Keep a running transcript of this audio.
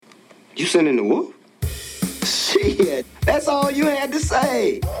You sending the wolf? Shit, that's all you had to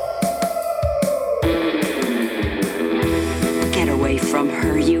say. Get away from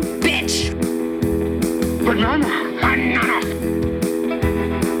her, you bitch! Banana!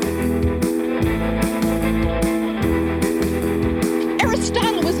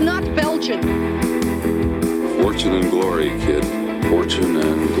 Aristotle was not Belgian. Fortune and glory, kid. Fortune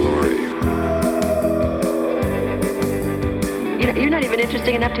and glory. You're not even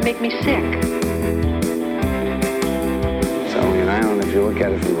interesting enough to make me sick. It's only an island if you look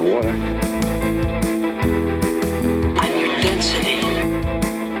at it from the water. I'm your density.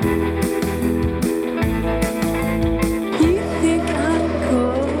 You think I'm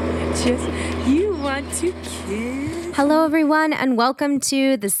gorgeous? You want to kiss? Hello, everyone, and welcome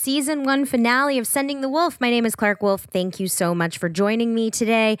to the Season 1 finale of Sending the Wolf. My name is Clark Wolf. Thank you so much for joining me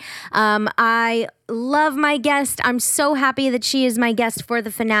today. I love my guest. I'm so happy that she is my guest for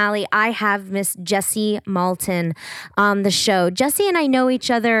the finale. I have Miss Jessie Maltin on the show. Jessie and I know each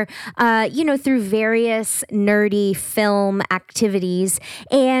other, through various nerdy film activities,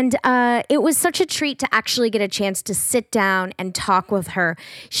 and it was such a treat to actually get a chance to sit down and talk with her.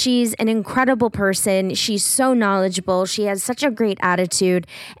 She's an incredible person. She's so knowledgeable. She has such a great attitude,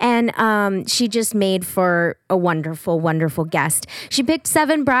 and she just made for a wonderful, wonderful guest. She picked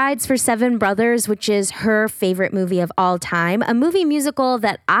Seven Brides for Seven Brothers, which is her favorite movie of all time, a movie musical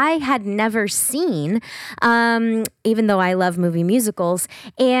that I had never seen, even though I love movie musicals.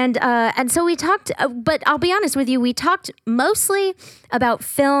 And so we talked, but I'll be honest with you, we talked mostly about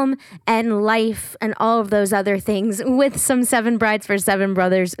film and life and all of those other things with some Seven Brides for Seven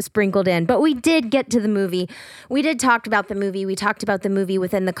Brothers sprinkled in. But we did get to the movie. We did talk about the movie. We talked about the movie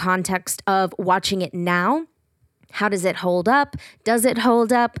within the context of watching it now. How does it hold up? Does it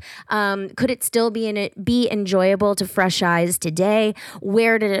hold up? Could it still be enjoyable to fresh eyes today?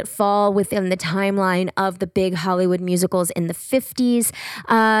 Where did it fall within the timeline of the big Hollywood musicals in the 50s?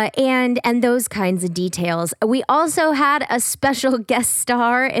 And those kinds of details. We also had a special guest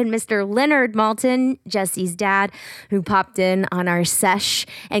star in Mr. Leonard Maltin, Jessie's dad, who popped in on our sesh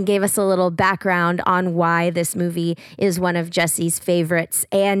and gave us a little background on why this movie is one of Jessie's favorites.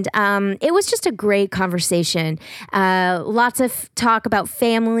 And it was just a great conversation. Lots of talk about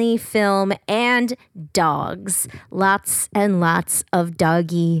family, film, and dogs. Lots and lots of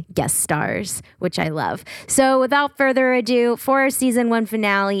doggy guest stars, which I love. So without further ado, for our season 1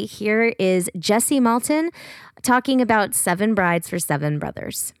 finale, here is Jessie Maltin talking about Seven Brides for Seven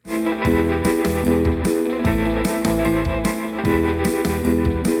Brothers.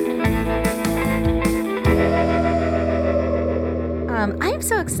 I am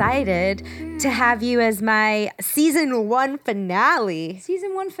so excited to have you as my season 1 finale.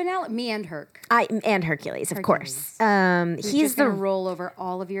 Season 1 finale. Me and Herc. And Hercules, of course. He's just gonna roll over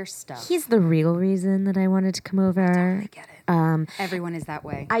all of your stuff. He's the real reason that I wanted to come over. I totally get it. Everyone is that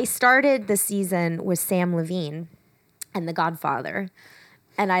way. I started the season with Sam Levine and The Godfather,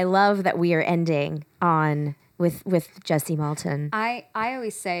 and I love that we are ending on with Jessie Maltin. I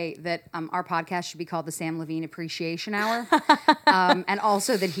always say that our podcast should be called the Sam Levine Appreciation Hour, and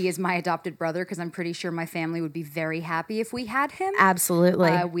also that he is my adopted brother, because I'm pretty sure my family would be very happy if we had him.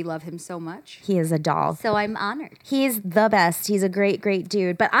 Absolutely. We love him so much. He is a doll. So I'm honored. He's the best. He's a great, great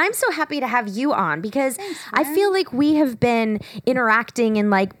dude. But I'm so happy to have you on because I feel like we have been interacting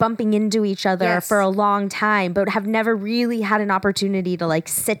and like bumping into each other for a long time, but have never really had an opportunity to like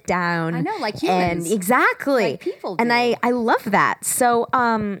sit down. I know, like humans. And exactly. Like people do. And I love that. So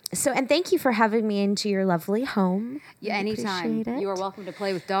and thank you for having me into your lovely home. Yeah, anytime. You are welcome to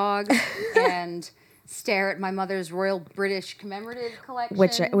play with dogs and stare at my mother's Royal British Commemorative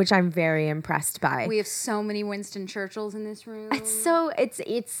Collection, which I'm very impressed by. We have so many Winston Churchills in this room. I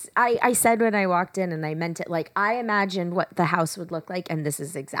said when I walked in, and I meant it, like I imagined what the house would look like, and this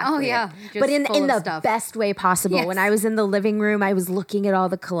is exactly it. But in the best way possible. Yes. When I was in the living room, I was looking at all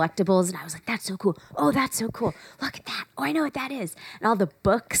the collectibles, and I was like, that's so cool. Oh, that's so cool. Look at that. Oh, I know what that is. And all the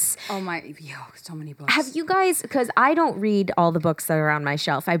books. Oh my, so many books. Have you guys, because I don't read all the books that are on my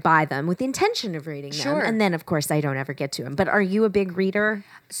shelf. I buy them with the intention of reading them. Sure. And then, of course, I don't ever get to them. But are you a big reader?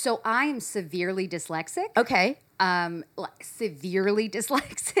 So I am severely dyslexic. Okay. Severely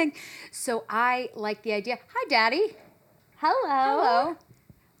dyslexic. So I like the idea. Hi, Daddy. Hello.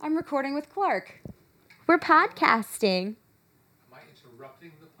 I'm recording with Clark. We're podcasting. Am I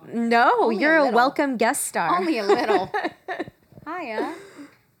interrupting the podcast? No, Only you're a welcome guest star. Only a little. Hiya.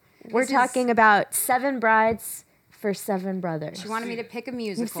 We're talking about Seven Brides for Seven Brothers. She wanted me to pick a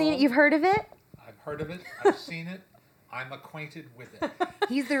musical. You've seen it? You've heard of it? I've heard of it. I've seen it. I'm acquainted with it.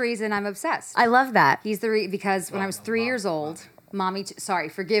 He's the reason I'm obsessed. I love that. He's the because when I was 3 years old, Mommy, sorry,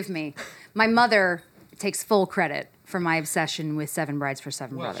 forgive me. My mother takes full credit for my obsession with Seven Brides for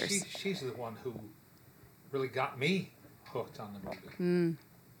Seven Well, Brothers. she's the one who really got me hooked on the movie.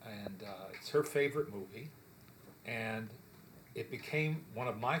 And it's her favorite movie. And it became one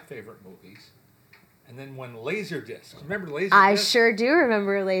of my favorite movies. And then when Laserdisc, remember Laserdisc? I sure do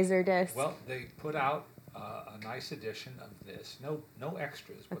remember Laserdisc. Well, they put out a nice edition of this. No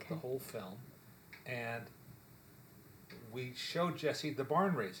extras, but the whole film. And we showed Jessie the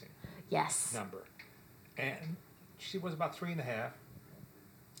barn raising Yes. number. And she was about 3.5.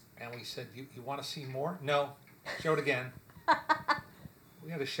 And we said, you want to see more? No. Show it again. We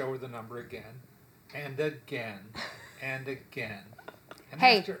had to show her the number again. And again. And again. And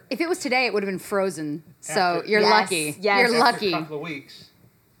Hey, after- if it was today, it would have been Frozen. So After- you're Yes, lucky. yes. You're After lucky. a couple of weeks,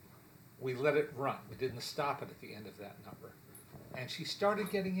 we let it run. We didn't stop it at the end of that number. And she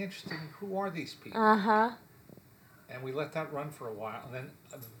started getting interested in who are these people. Uh-huh. And we let that run for a while. And then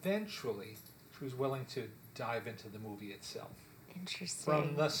eventually, she was willing to dive into the movie itself. Interesting.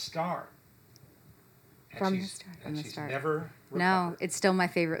 From the start. And From the she's- start. And From the she's start. never No, recovered. it's still my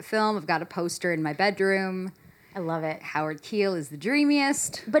favorite film. I've got a poster in my bedroom. I love it. Howard Keel is the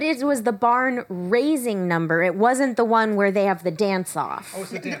dreamiest. But it was the barn raising number. It wasn't the one where they have the dance off. Oh,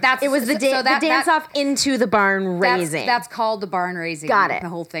 it's the dance. That's It was the, so that- dance that- off into the barn raising. That's called the barn raising. Got it. The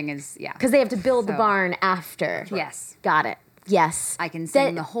whole thing is, yeah. Because they have to build the So- barn after. Yes. Got it. Yes. I can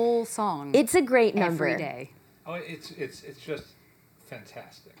sing That- the whole song It's a great number. every day. Oh, it's just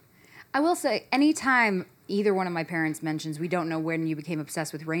fantastic. I will say, anytime either one of my parents mentions we don't know when you became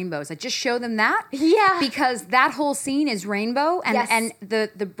obsessed with rainbows, I just show them that. Yeah. Because that whole scene is rainbow, and, Yes. and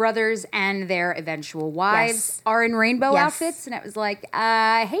the brothers and their eventual wives Yes. are in rainbow Yes. outfits, and it was like,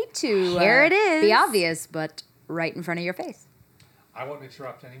 I hate to Here it is. be obvious, but right in front of your face. I won't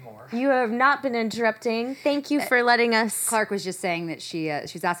interrupt anymore. You have not been interrupting. Thank you for letting us. Clark was just saying that she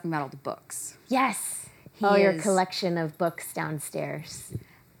was asking about all the books. Yes. He Your is- collection of books downstairs.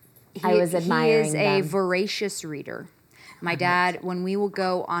 I was admiring He is a them. voracious reader. My dad, when we will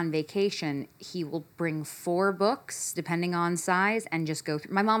go on vacation, he will bring 4 books, depending on size, and just go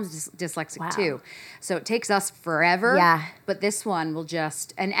through. My mom's dyslexic Wow. too, so it takes us forever. Yeah. But this one will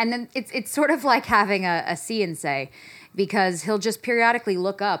just, and then it's sort of like having a see and say, because he'll just periodically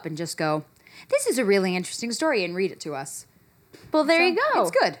look up and just go, "This is a really interesting story," and read it to us. Well, there So, you go.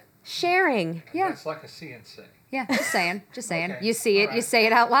 It's good. Sharing. Yeah. It's like a CNC. Yeah, just saying, just saying. Okay, You see it, all you right. say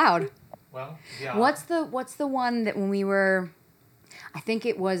it out loud. Well, yeah. What's the one that when we were, I think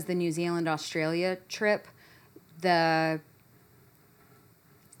it was the New Zealand Australia trip,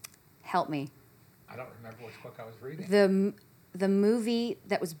 help me, I don't remember which book I was reading. the movie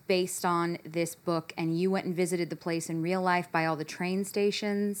that was based on this book, and you went and visited the place in real life by all the train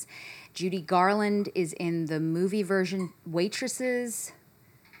stations. Judy Garland is in the movie version, Waitresses.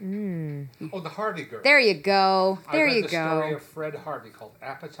 Oh, the Harvey Girl. There you go. There I read you the story go. of Fred Harvey called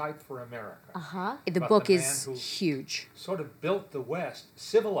Appetite for America. Uh-huh. The about book the is man who- huge. Sort of built the West,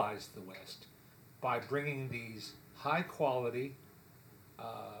 civilized the West, by bringing these high-quality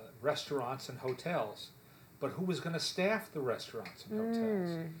restaurants and hotels. But who was going to staff the restaurants and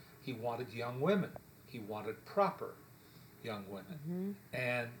hotels? He wanted young women. He wanted proper young women.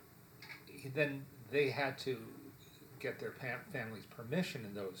 And then they had to get their family's permission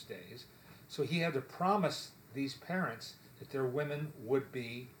in those days. So he had to promise these parents that their women would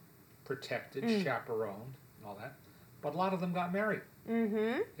be protected, chaperoned, and all that. But a lot of them got married.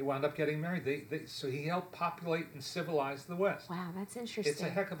 Mm-hmm. They wound up getting married. So he helped populate and civilize the West. Wow, that's interesting. It's a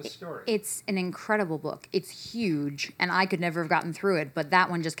heck of a story. It's an incredible book. It's huge, and I could never have gotten through it, but that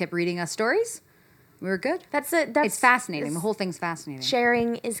one just kept reading us stories. We were good. That's It's fascinating. The whole thing's fascinating.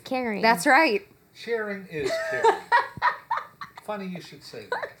 Sharing is caring. That's right. Sharing is caring. Funny you should say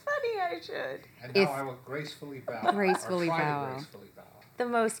that. funny. I should. And now If- I will gracefully bow. Gracefully or try bow. to gracefully bow. The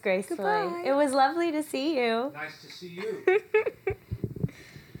most gracefully. Goodbye. It was lovely to see you. Nice to see you.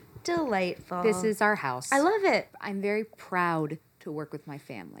 Delightful. This is our house. I love it. I'm very proud to work with my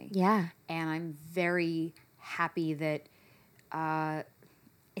family. Yeah. And I'm very happy that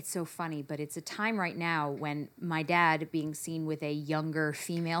it's so funny, but it's a time right now when my dad being seen with a younger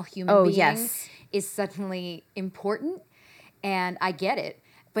female human being yes. is suddenly important. And I get it.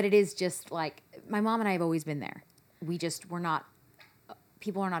 But it is just like my mom and I have always been there. We're not,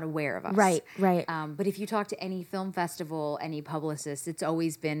 people are not aware of us. Right, right. But if you talk to any film festival, any publicist, it's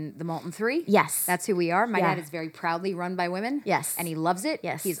always been the Molten Three. Yes. That's who we are. My Yeah. dad is very proudly run by women. Yes. And he loves it.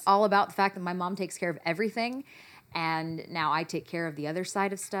 Yes. He's all about the fact that my mom takes care of everything. And now I take care of the other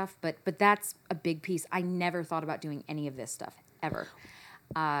side of stuff. But that's a big piece. I never thought about doing any of this stuff, ever.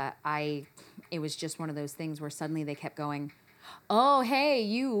 It was just one of those things where suddenly they kept going, oh, hey,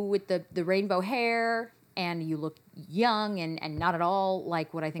 you with the rainbow hair, and you look young and not at all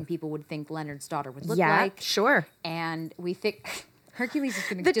like what I think people would think Leonard's daughter would look like. Sure. And we think Hercules is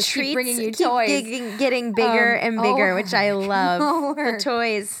going The to just treats keep bringing you keep toys. getting bigger and bigger, oh, which I love. Lord. The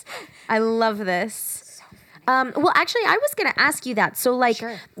toys. I love this. Well, actually, I was going to ask you that. So, like,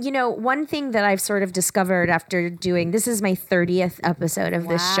 Sure. One thing that I've sort of discovered after doing this is my 30th episode of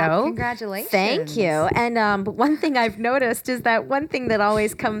this Wow, show. congratulations. Thank you. And but one thing I've noticed is that one thing that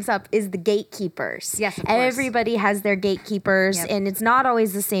always comes up is the gatekeepers. Yes, of course. Everybody has their gatekeepers, Yep. and it's not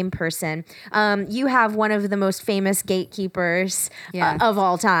always the same person. You have one of the most famous gatekeepers Yeah. of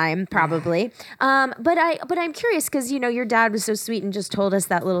all time, probably. But I'm curious because your dad was so sweet and just told us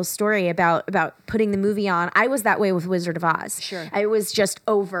that little story about putting the movie on. I was that way with Wizard of Oz. Sure. I was just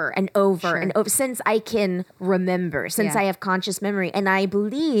over and over Sure. and over since I can remember, since Yeah. I have conscious memory. And I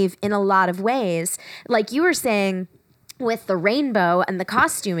believe in a lot of ways, like you were saying, with the rainbow and the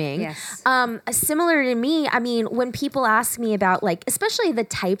costuming. Yes. Similar to me, I mean, when people ask me about like, especially the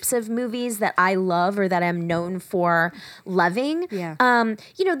types of movies that I love or that I'm known for loving, Yeah.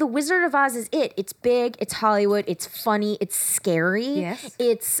 The Wizard of Oz is it. It's big, it's Hollywood, it's funny, it's scary. Yes.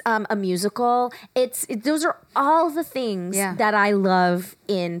 It's a musical. Those are all the things Yeah. that I love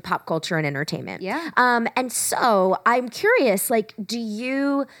in pop culture and entertainment. Yeah. And so I'm curious, like,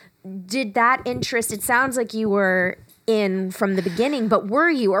 did that interest, it sounds like you were in from the beginning, but were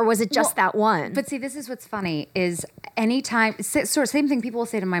you, or was it just that one? But see, this is what's funny is anytime, sort of same thing people will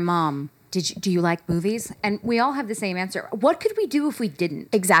say to my mom, do you like movies? And we all have the same answer. What could we do if we didn't?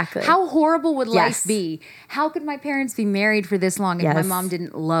 Exactly. How horrible would Yes. life be? How could my parents be married for this long if my Yes. mom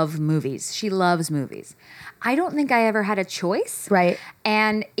didn't love movies? She loves movies. I don't think I ever had a choice. Right.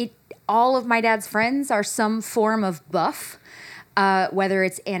 And all of my dad's friends are some form of buff. Whether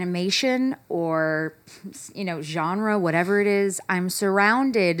it's animation or, genre, whatever it is, I'm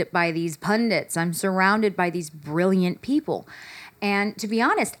surrounded by these pundits. I'm surrounded by these brilliant people. And to be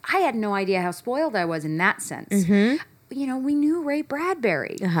honest, I had no idea how spoiled I was in that sense. Mm-hmm. We knew Ray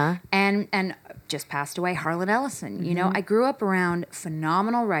Bradbury Uh-huh. and just passed away, Harlan Ellison. I grew up around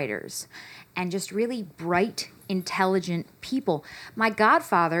phenomenal writers and just really bright, intelligent people. My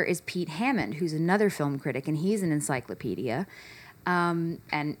godfather is Pete Hammond, who's another film critic, and he's an encyclopedia.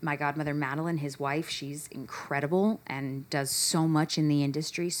 And my godmother, Madeline, his wife, she's incredible and does so much in the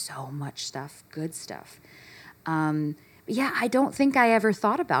industry, so much stuff, good stuff. But yeah, I don't think I ever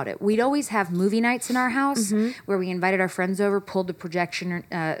thought about it. We'd always have movie nights in our house where we invited our friends over, pulled the projection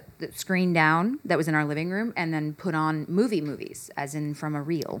the screen down that was in our living room, and then put on movies, as in from a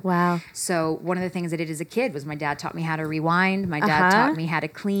reel. Wow. So one of the things I did as a kid was my dad taught me how to rewind. My dad taught me how to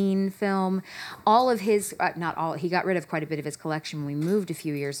clean film. All of his, not all, he got rid of quite a bit of his collection when we moved a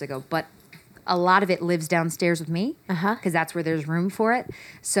few years ago, but a lot of it lives downstairs with me because that's where there's room for it.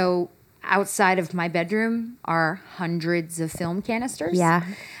 So outside of my bedroom are hundreds of film canisters. Yeah.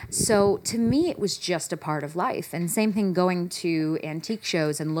 So to me, it was just a part of life. And same thing going to antique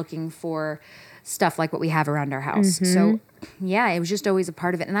shows and looking for stuff like what we have around our house. So yeah, it was just always a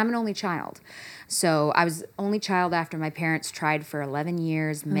part of it. And I'm an only child. So I was only child after my parents tried for 11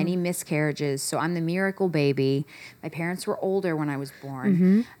 years, many miscarriages. So I'm the miracle baby. My parents were older when I was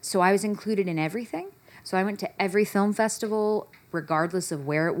born. So I was included in everything. So I went to every film festival, regardless of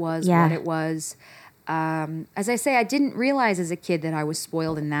where it was, what it was. As I say, I didn't realize as a kid that I was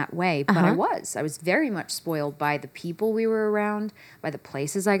spoiled in that way, but I was. I was very much spoiled by the people we were around, by the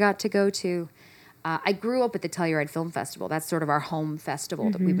places I got to go to. I grew up at the Telluride Film Festival. That's sort of our home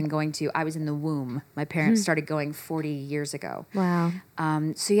festival that we've been going to. I was in the womb. My parents started going 40 years ago. Wow.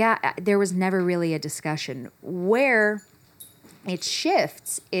 So yeah, there was never really a discussion. Where it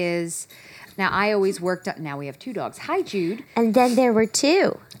shifts is... Now, I always worked on... Now we have 2 dogs. Hi, Jude. And then there were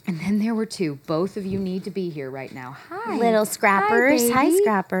 2. And then there were 2. Both of you need to be here right now. Hi. Little scrappers. Hi, baby.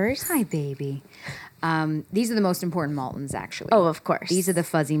 scrappers. Hi, baby. These are the most important Maltons, actually. Oh, of course. These are the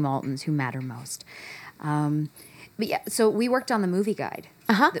fuzzy Maltons who matter most. But yeah, so we worked on the movie guide.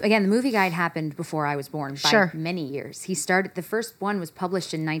 Again, the movie guide happened before I was born by many years. The first one was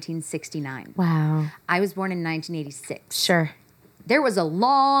published in 1969. Wow. I was born in 1986. Sure. There was a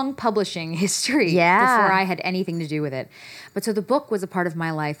long publishing history before I had anything to do with it. But so the book was a part of my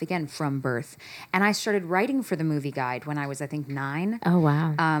life, again, from birth. And I started writing for the movie guide when I was, I think, 9. Oh,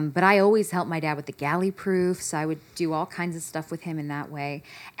 wow. But I always helped my dad with the galley proofs. I would do all kinds of stuff with him in that way.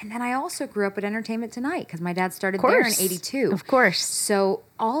 And then I also grew up at Entertainment Tonight because my dad started there in 82. Of course. So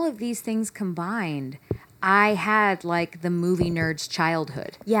all of these things combined, I had like the movie nerd's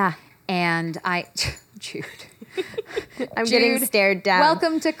childhood. Yeah. And Jude. I'm getting stared down.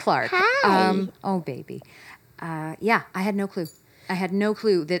 Welcome to Clark. Hi. Oh, baby. yeah, I had no clue. I had no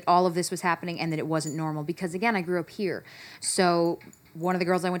clue that all of this was happening and that it wasn't normal because, again, I grew up here. So one of the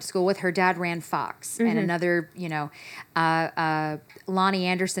girls I went to school with, her dad ran Fox, and another, Lonnie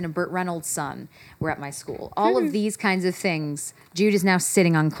Anderson and Burt Reynolds' son were at my school. All of these kinds of things. Jude is now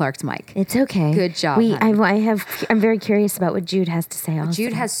sitting on Clark's mic. It's okay. Good job, honey. I'm very curious about what Jude has to say also.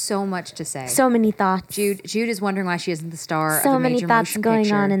 Jude has so much to say. So many thoughts. Jude is wondering why she isn't the star of So a many major thoughts motion going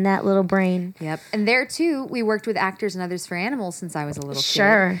picture. on in that little brain. Yep. And there, too, we worked with Actors and Others for Animals since I was a little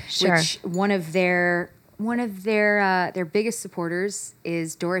Sure, kid. sure. Which one of their biggest supporters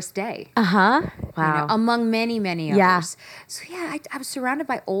is Doris Day. Uh-huh. You Wow. know, among many, many others. Yeah. So, yeah, I was surrounded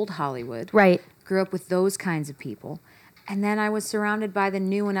by old Hollywood. Right. Grew up with those kinds of people. And then I was surrounded by the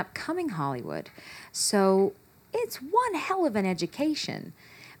new and upcoming Hollywood. So it's one hell of an education.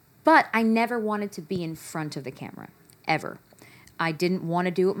 But I never wanted to be in front of the camera, ever. I didn't want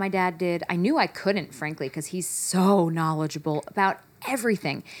to do what my dad did. I knew I couldn't, frankly, because he's so knowledgeable about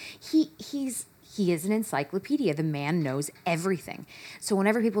everything. He is an encyclopedia. The man knows everything. So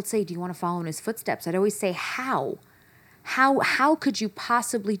whenever people say, do you want to follow in his footsteps? I'd always say, how? How could you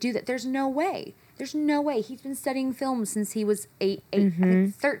possibly do that? There's no way. There's no way. He's been studying film since he was eight. I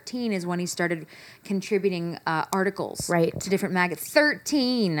think 13 is when he started contributing articles to different magazines.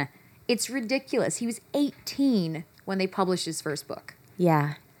 13. It's ridiculous. He was 18 when they published his first book.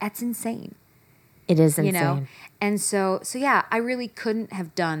 Yeah. That's insane. It is insane. You know? And so yeah, I really couldn't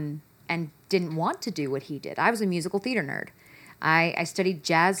have done and didn't want to do what he did. I was a musical theater nerd. I studied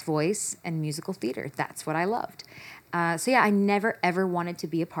jazz voice and musical theater. That's what I loved. So yeah, I never ever wanted to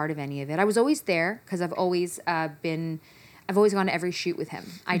be a part of any of it. I was always there because I've always gone to every shoot with him.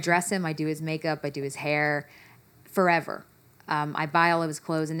 I dress him, I do his makeup, I do his hair, forever. I buy all of his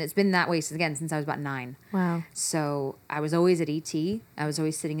clothes, and it's been that way since I was about 9. Wow. So I was always at ET. I was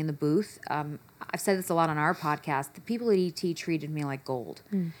always sitting in the booth. I've said this a lot on our podcast. The people at ET treated me like gold.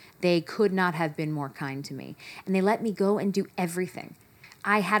 They could not have been more kind to me. And they let me go and do everything.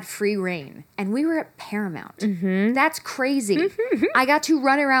 I had free reign, and we were at Paramount. That's crazy. I got to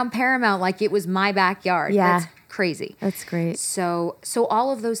run around Paramount like it was my backyard. Yeah. That's crazy. That's great. So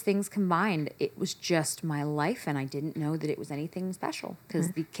all of those things combined, it was just my life, and I didn't know that it was anything special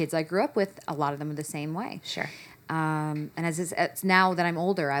because the kids I grew up with, a lot of them are the same way. Sure. And as it's now that I'm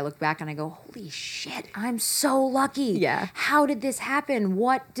older, I look back and I go, holy shit, I'm so lucky. Yeah. How did this happen?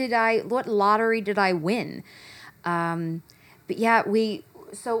 What lottery did I win? But yeah,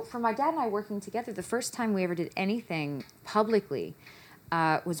 so for my dad and I working together, the first time we ever did anything publicly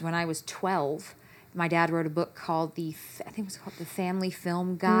was when I was 12. My dad wrote a book called I think it was called The Family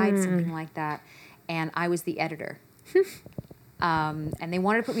Film Guide, something like that. And I was the editor. And they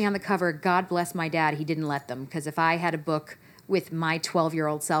wanted to put me on the cover. God bless my dad, he didn't let them. Because if I had a book with my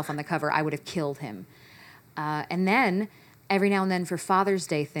 12-year-old self on the cover, I would have killed him. And then every now and then for Father's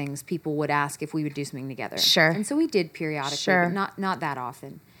Day things, people would ask if we would do something together. Sure. And so we did periodically, Sure. but not that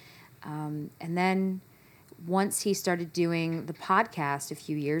often. And then once he started doing the podcast a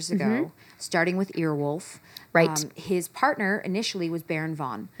few years ago, starting with Earwolf, Right. His partner initially was Baron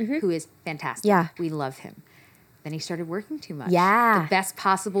Vaughn, who is fantastic. Yeah. We love him. Then he started working too much. Yeah. The best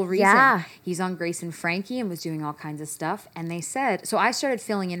possible reason. Yeah. He's on Grace and Frankie and was doing all kinds of stuff. And they said, so I started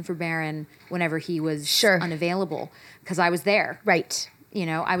filling in for Baron whenever he was unavailable because I was there. Right. You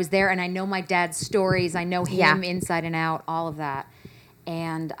know, I was there and I know my dad's stories. I know him inside and out, all of that.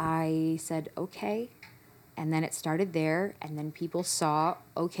 And I said, okay. And then it started there. And then people saw,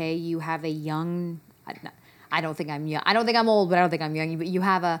 okay, you have a young, I don't think I'm young. I don't think I'm old, but I don't think I'm young. But you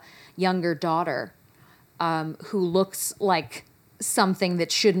have a younger daughter who looks like something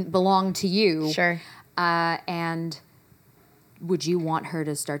that shouldn't belong to you. Sure. And would you want her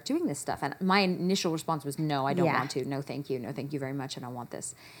to start doing this stuff? And my initial response was, no, I don't want to. No, thank you. No, thank you very much. I don't want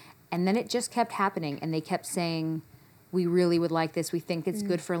this. And then it just kept happening. And they kept saying, we really would like this. We think it's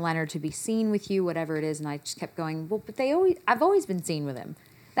good for Leonard to be seen with you, whatever it is. And I just kept going, well, but I've always been seen with him.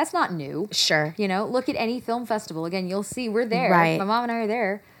 That's not new. Sure. You know, look at any film festival. Again, you'll see we're there. Right. My mom and I are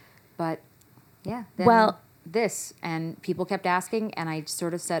there. But yeah. Then this. And people kept asking. And I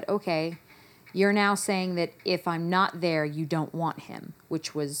sort of said, okay, you're now saying that if I'm not there, you don't want him,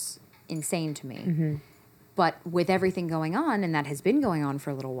 which was insane to me. But with everything going on, and that has been going on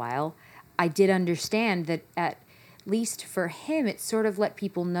for a little while, I did understand that at least for him, it sort of let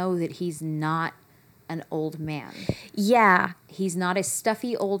people know that he's not an old man. Yeah. He's not a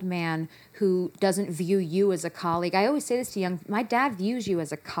stuffy old man who doesn't view you as a colleague. I always say this to my dad views you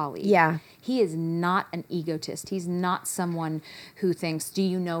as a colleague. Yeah. He is not an egotist. He's not someone who thinks, do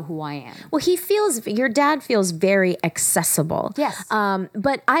you know who I am? Well, your dad feels very accessible. Yes.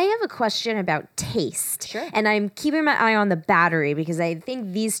 But I have a question about taste. Sure. And I'm keeping my eye on the battery because I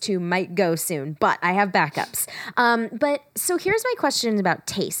think these two might go soon, but I have backups. But so here's my question about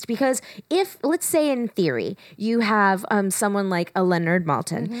taste, because if, let's say in theory, you have someone like a Leonard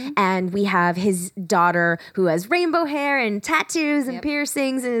Maltin, and we have his daughter who has rainbow hair and tattoos and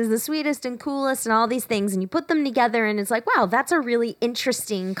piercings and is the sweetest and coolest and all these things, and you put them together and it's like, wow, that's a really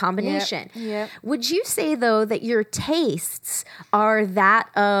interesting combination. Yep. Would you say though that your tastes are that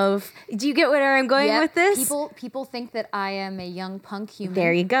of, do you get where I'm going with this? People think that I am a young punk human.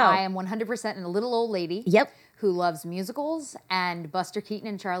 There you go. I am 100% a little old lady. Yep. Who loves musicals and Buster Keaton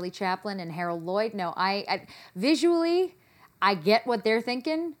and Charlie Chaplin and Harold Lloyd. No, I visually, I get what they're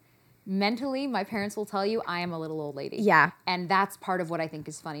thinking. Mentally, my parents will tell you I am a little old lady. Yeah. And that's part of what I think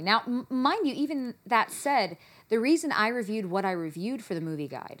is funny. Now, mind you, even that said, the reason I reviewed what I reviewed for the movie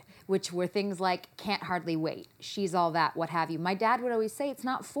guide, which were things like Can't Hardly Wait, She's All That, what have you, my dad would always say it's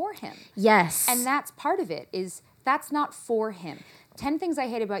not for him. Yes. And that's part of it, is that's not for him. 10 Things I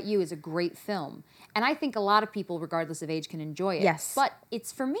Hate About You is a great film. And I think a lot of people, regardless of age, can enjoy it. Yes. But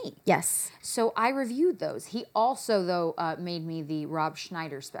it's for me. Yes. So I reviewed those. He also, though, made me the Rob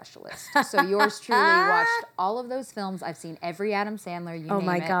Schneider specialist. So yours truly watched all of those films. I've seen every Adam Sandler, you name it. Oh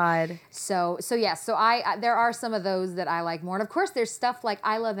my God. So yes. So there are some of those that I like more. And of course, there's stuff like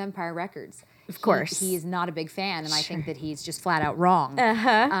I Love Empire Records. Of course. He is not a big fan, and I think that he's just flat out wrong.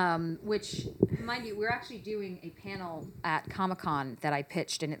 Which, mind you, we're actually doing a panel at Comic-Con that I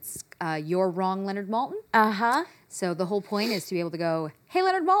pitched, and it's You're Wrong, Leonard Maltin. So the whole point is to be able to go, hey,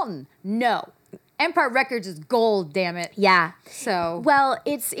 Leonard Maltin, no. Empire Records is gold, damn it. Yeah. So well,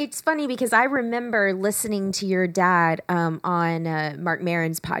 it's funny because I remember listening to your dad on Mark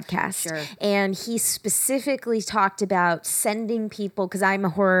Maron's podcast, Sure. and he specifically talked about sending people, because I'm a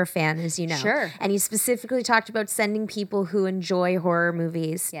horror fan, as you know, Sure. and he specifically talked about sending people who enjoy horror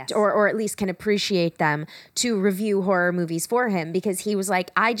movies, Yes. or at least can appreciate them, to review horror movies for him, because he was like,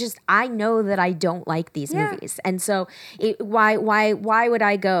 I know that I don't like these movies, and so why would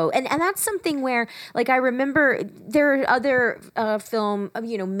I go? And that's something where, like, I remember there are other film,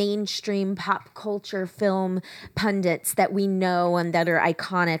 mainstream pop culture film pundits that we know and that are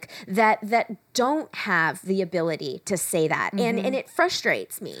iconic that don't have the ability to say that, and it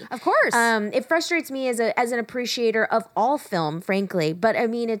frustrates me. Of course, it frustrates me as an appreciator of all film, frankly. But I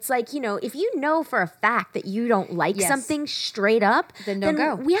mean, it's like, if you know for a fact that you don't like something straight up, then don't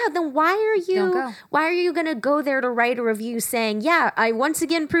go. Yeah, then why are you? Don't go. Why are you going to go there to write a review saying, yeah, I once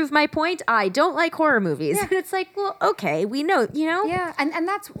again proved my point. I don't like horror movies. Yeah. And it's like, well, okay, we know, Yeah, and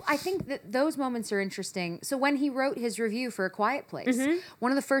that's, I think that those moments are interesting. So when he wrote his review for A Quiet Place,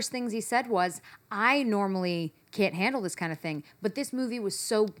 one of the first things he said was, I normally can't handle this kind of thing, but this movie was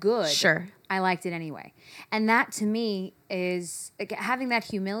so good. Sure. I liked it anyway. And that to me is having that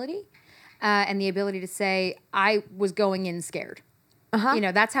humility and the ability to say, I was going in scared.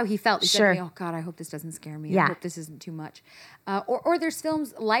 That's how he felt. He said to me, oh God, I hope this doesn't scare me. Yeah. I hope this isn't too much. Or there's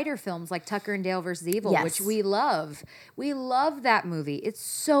lighter films like Tucker and Dale versus Evil, Yes. which we love. We love that movie. It's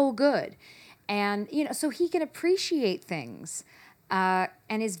so good. And, so he can appreciate things and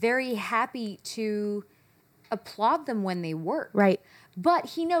is very happy to applaud them when they work. Right. But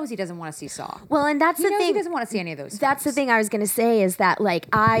he knows he doesn't want to see Saw. Well, and that's He the knows thing. he doesn't want to see any of those That's the films. thing I was going to say is that, like,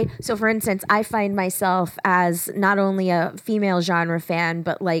 so for instance, I find myself as not only a female genre fan,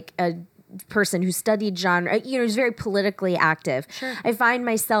 but like a person who studied genre, is very politically active. Sure. I find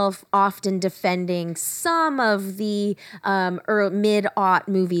myself often defending some of the mid-aught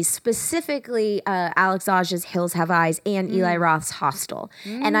movies, specifically Alex Aj's Hills Have Eyes and Eli Roth's Hostel.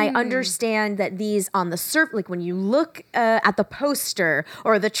 And I understand that these on the surface, like when you look at the poster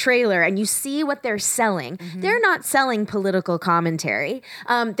or the trailer and you see what they're selling, they're not selling political commentary.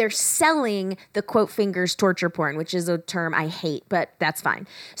 They're selling the quote fingers torture porn, which is a term I hate, but that's fine.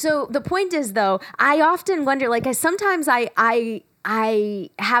 So the point is, though, I often wonder, like, sometimes I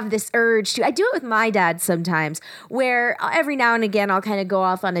have this urge to, I do it with my dad sometimes, where every now and again I'll kind of go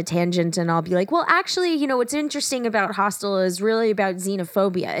off on a tangent and I'll be like, well, actually, what's interesting about Hostel is really about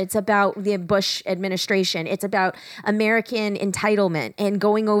xenophobia. It's about the Bush administration. It's about American entitlement and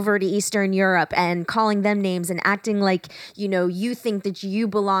going over to Eastern Europe and calling them names and acting like, you think that you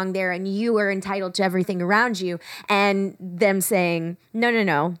belong there and you are entitled to everything around you, and them saying, no,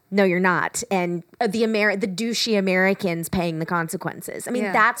 you're not. And the douchey Americans paying the consequences. consequences. I mean,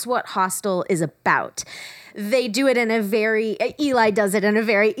 that's what Hostel is about. They do it in a very, Eli does it in a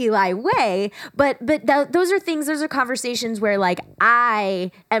very Eli way, but those are conversations where like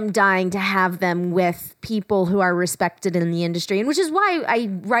I am dying to have them with people who are respected in the industry, and which is why I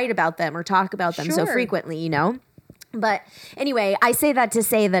write about them or talk about them so frequently, you know? But anyway, I say that to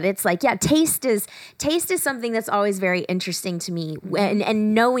say that it's like, taste is something that's always very interesting to me,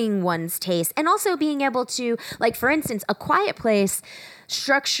 and knowing one's taste, and also being able to, like, for instance, A Quiet Place.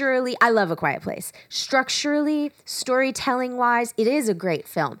 Structurally, I love A Quiet Place. Structurally, storytelling wise, it is a great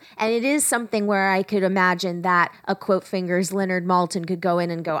film. And it is something where I could imagine that a quote fingers Leonard Maltin could go in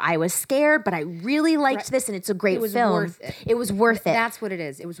and go, I was scared, but I really liked this, and it's a great film. Worth it. It was worth it. That's what it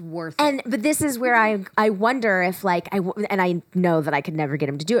is. It was worth it. But this is where I wonder if, like, and I know that I could never get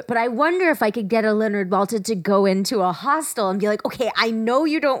him to do it, but I wonder if I could get a Leonard Maltin to go into a hostel and be like, okay, I know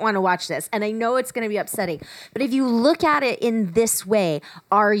you don't want to watch this, and I know it's going to be upsetting, but if you look at it in this way,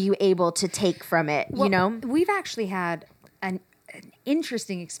 are you able to take from it, you know? We've actually had an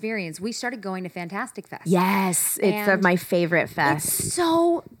interesting experience. We started going to Fantastic Fest. Yes, it's my favorite fest. It's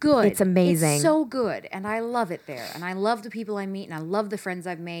so good. It's amazing. It's so good, and I love it there. And I love the people I meet, and I love the friends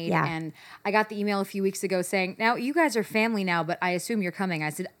I've made. Yeah. And I got the email a few weeks ago saying, now, you guys are family now, but I assume you're coming.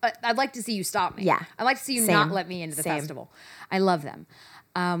 I said, I'd like to see you stop me. Yeah. I'd like to see you not let me into the festival. I love them.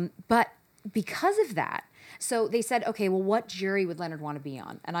 But because of that, so they said, okay, well, what jury would Leonard want to be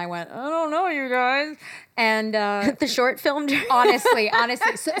on? And I went, I don't know, you guys. And the short film jury. honestly.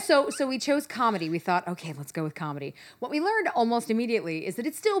 So we chose comedy. We thought, okay, let's go with comedy. What we learned almost immediately is that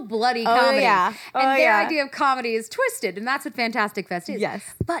it's still bloody comedy. And their idea of comedy is twisted, and that's what Fantastic Fest is.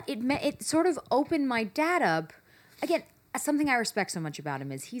 Yes. But it sort of opened my dad up. Again, something I respect so much about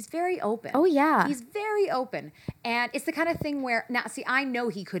him is he's very open. Oh, yeah. He's very open. And it's the kind of thing where, now, see, I know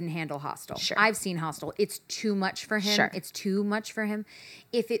he couldn't handle Hostel. Sure. I've seen Hostel. It's too much for him. Sure. It's too much for him.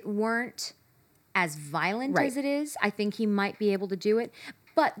 If it weren't as violent as it is, I think he might be able to do it.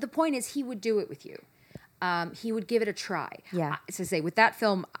 But the point is, he would do it with you. He would give it a try. Yeah. So say, with that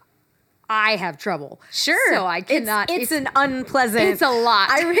film, I have trouble. Sure. So I cannot. It's an unpleasant. It's a lot.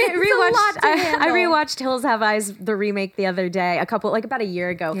 I rewatched Hills Have Eyes, the remake, the other day, about a year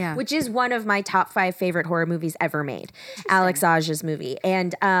ago, which is one of my top 5 favorite horror movies ever made. Alex Aja's movie.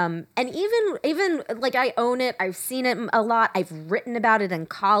 And even like, I own it. I've seen it a lot. I've written about it in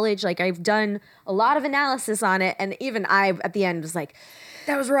college. Like, I've done a lot of analysis on it. And even I, at the end, was like,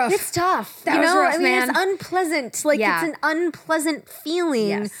 that was rough. It's tough. That was rough, man. man. It's unpleasant. Like, it's an unpleasant feeling.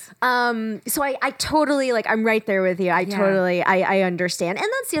 Yes. So I totally, like, I'm right there with you. I understand. And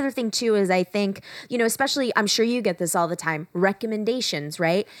that's the other thing, too, is I think, especially, I'm sure you get this all the time, recommendations,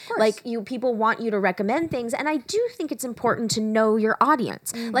 right? Of course. Like, people want you to recommend things. And I do think it's important to know your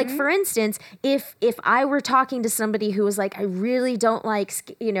audience. Mm-hmm. Like, for instance, if I were talking to somebody who was like, I really don't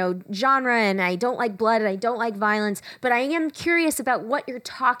like, genre, and I don't like blood, and I don't like violence, but I am curious about what you're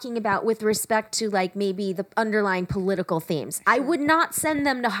talking about with respect to, like, maybe the underlying political themes. Sure. I would not send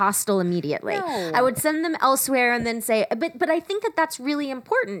them to Hostel immediately. No. I would send them elsewhere and then say, but I think that's really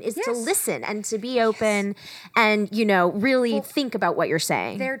important, is to listen and to be open and, really think about what you're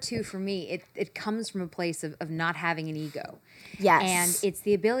saying. There too, for me, it comes from a place of not having an ego. Yes. And it's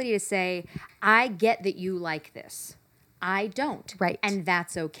the ability to say, I get that you like this. I don't. Right. And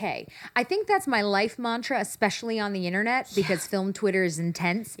that's okay. I think that's my life mantra, especially on the internet, because film Twitter is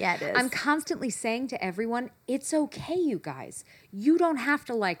intense. Yeah, it is. I'm constantly saying to everyone, it's okay, you guys. You don't have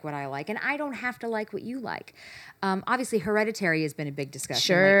to like what I like, and I don't have to like what you like. Obviously, Hereditary has been a big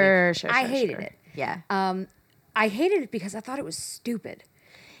discussion lately. I hated it. Yeah. I hated it because I thought it was stupid.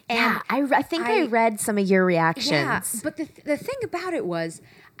 And I think I read some of your reactions. Yeah, but the thing about it was,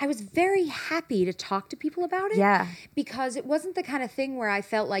 I was very happy to talk to people about it. Yeah. Because it wasn't the kind of thing where I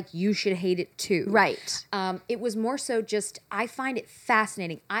felt like you should hate it too. Right. It was more so just, I find it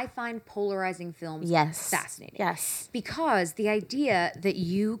fascinating. I find polarizing films fascinating. Yes. Because the idea that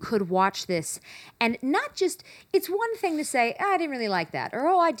you could watch this and not just, it's one thing to say, I didn't really like that, or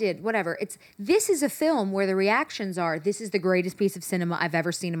I did, whatever. This is a film where the reactions are, this is the greatest piece of cinema I've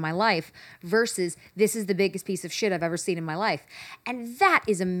ever seen in my life, versus this is the biggest piece of shit I've ever seen in my life. And that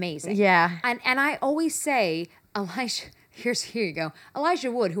is amazing. Yeah. And I always say, Elijah, here you go.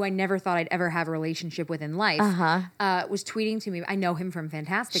 Elijah Wood, who I never thought I'd ever have a relationship with in life, was tweeting to me. I know him from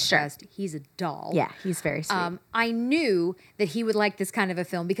Fantastic Fest. He's a doll. Yeah, he's very sweet. I knew that he would like this kind of a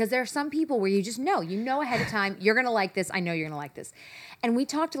film because there are some people where you just know ahead of time, you're going to like this. I know you're going to like this. And we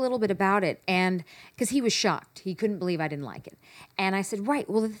talked a little bit about it, and because he was shocked. He couldn't believe I didn't like it. And I said, right,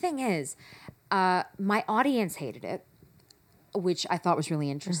 well, the thing is, my audience hated it. which I thought was really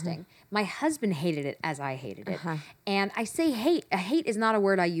interesting. My husband hated it as I hated it. And I say hate. A hate is not a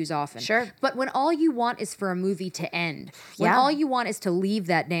word I use often. Sure. But when all you want is for a movie to end, when all you want is to leave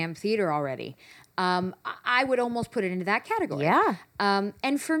that damn theater already, I would almost put it into that category. Yeah.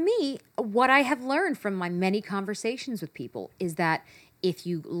 And for me, what I have learned from my many conversations with people is that if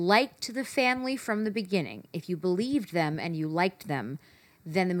you liked the family from the beginning, if you believed them and you liked them,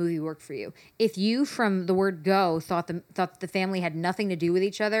 then the movie worked for you. If you, from the word go, thought the family had nothing to do with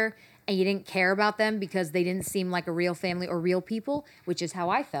each other and you didn't care about them because they didn't seem like a real family or real people, which is how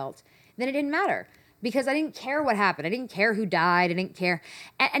I felt, then it didn't matter. Because I didn't care what happened. I didn't care who died. I didn't care.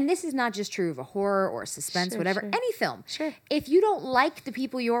 And this is not just true of a horror or a suspense, whatever. Any film. Sure. If you don't like the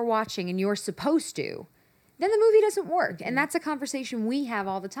people you're watching and you're supposed to, then the movie doesn't work. And that's a conversation we have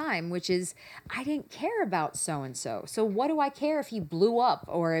all the time, which is, I didn't care about so-and-so. So what do I care if he blew up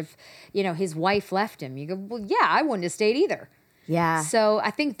or if, his wife left him? You go, well, yeah, I wouldn't have stayed either. Yeah. So I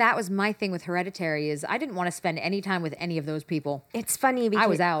think that was my thing with Hereditary is I didn't want to spend any time with any of those people. It's funny because I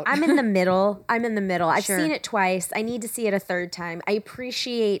was out. I'm in the middle. I've Sure. seen it twice. I need to see it a third time.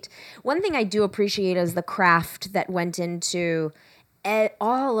 One thing I do appreciate is the craft that went into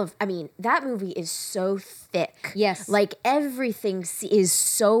that movie is so thick. Yes. Like everything is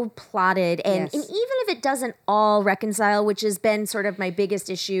so plotted. And even if it doesn't all reconcile, which has been sort of my biggest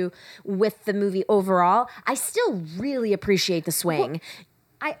issue with the movie overall, I still really appreciate the swing.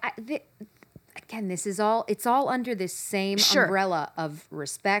 Again, it's all under this same umbrella of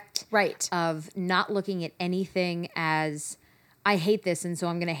respect. Right. Of not looking at anything as, I hate this and so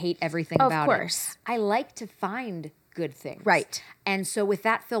I'm going to hate everything about it. Of course. I like to find good things. Right. And so with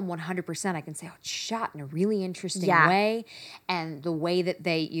that film, 100%, I can say, it's shot in a really interesting way. And the way that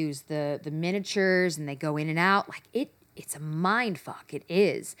they use the miniatures and they go in and out, like it's a mind fuck. It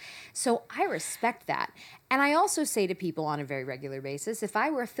is. So I respect that. And I also say to people on a very regular basis, if I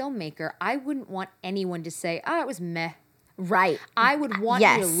were a filmmaker, I wouldn't want anyone to say, it was meh. Right. I would want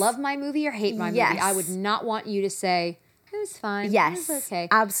you to love my movie or hate my movie. I would not want you to say, it was fine. Yes. It was okay.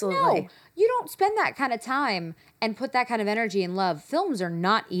 Absolutely. No, you don't spend that kind of time and put that kind of energy and love. Films are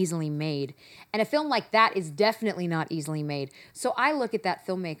not easily made. And a film like that is definitely not easily made. So I look at that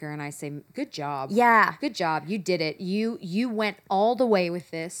filmmaker and I say, good job. Yeah. Good job. You did it. You went all the way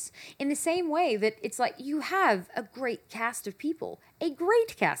with this in the same way that it's like you have a great cast of people. A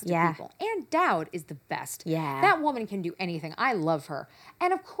great cast of people. Ann Dowd is the best. Yeah. That woman can do anything. I love her.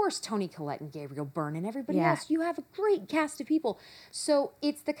 And of course, Toni Collette and Gabriel Byrne and everybody else. You have a great cast of people. So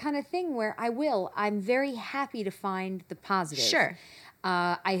it's the kind of thing where I'm very happy to find the positive. Sure.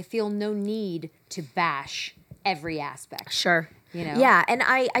 I feel no need to bash every aspect. Sure. Yeah, and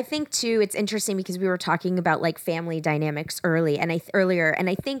I think too it's interesting because we were talking about like family dynamics earlier, and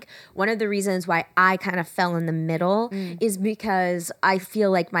I think one of the reasons why I kind of fell in the middle is because I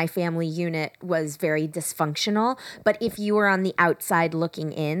feel like my family unit was very dysfunctional, but if you were on the outside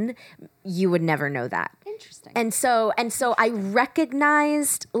looking in, you would never know that. Interesting. And so I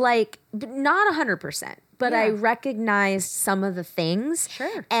recognized, like, not 100%, but I recognized some of the things.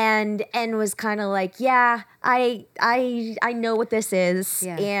 Sure. And was kind of like, I know what this is.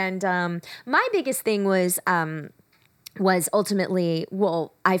 Yeah. And my biggest thing was ultimately,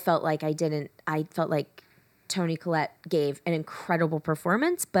 I felt like Toni Collette gave an incredible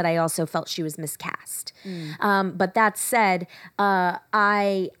performance, but I also felt she was miscast. But that said,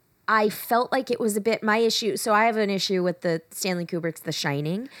 I felt like it was a bit my issue. So I have an issue with the Stanley Kubrick's The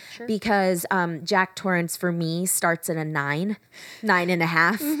Shining because Jack Torrance for me starts at a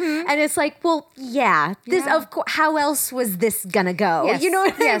 9.5. And it's like, this of course, how else was this gonna go? Yes. You know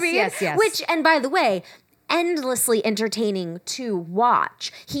what I mean? Yes. Which, and by the way, endlessly entertaining to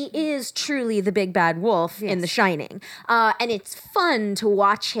watch. He is truly the big bad wolf in The Shining. And it's fun to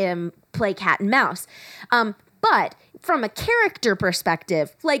watch him play cat and mouse. But from a character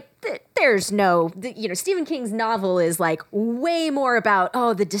perspective, like there's no, Stephen King's novel is like way more about,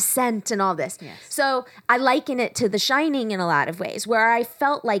 the descent and all this. Yes. So I liken it to The Shining in a lot of ways, where I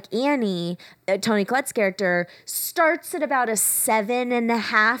felt like Annie, Toni Collette's character, starts at about a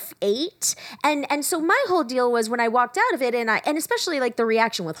 7.5, 8. And so my whole deal was when I walked out of it, and especially like the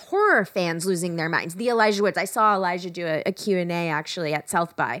reaction with horror fans losing their minds. The Elijah Woods, I saw Elijah do a Q&A actually at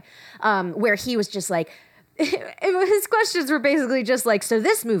South by, where he was just like, his questions were basically just like, so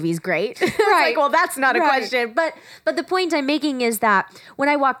this movie's great. Right. Like, well, that's not a question. But the point I'm making is that when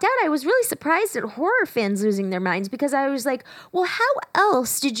I walked out, I was really surprised at horror fans losing their minds because I was like, well, how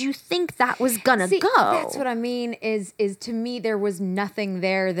else did you think that was gonna go? That's what I mean is to me, there was nothing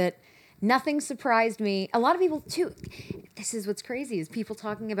there that Nothing surprised me. A lot of people too. This is what's crazy is people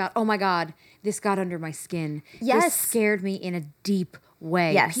talking about, oh my God, this got under my skin. Yes. This scared me in a deep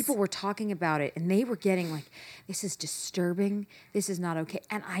way. Yes. People were talking about it and they were getting like, this is disturbing. This is not okay.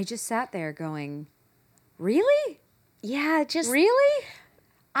 And I just sat there going, really? Yeah, just Really?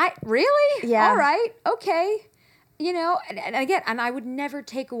 Really? Yeah. All right. Okay. You know, and again, and I would never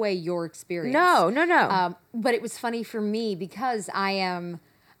take away your experience. No. But it was funny for me because I'm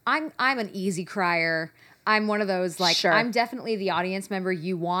an easy crier. I'm one of those like Sure. I'm definitely the audience member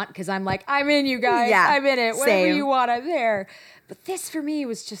you want because I'm like I'm in you guys. Yeah, I'm in it. Whatever same. you want, I'm there. But this for me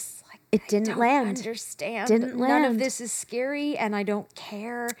was just like It I didn't don't land. Understand? Didn't None land. of this is scary, and I don't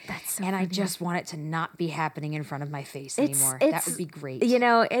care. That's so and I funny. just want it to not be happening in front of my face anymore. That would be great. You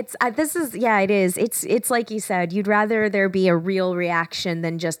know, it's this is it is. It's like you said. You'd rather there be a real reaction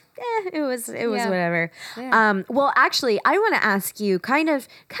than just it was Yeah. whatever. Yeah. Well, actually, I want to ask you kind of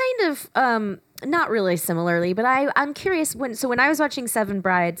not really similarly, but I'm curious when I was watching Seven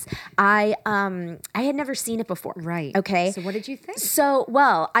Brides, I had never seen it before. Right. Okay. So what did you think? So,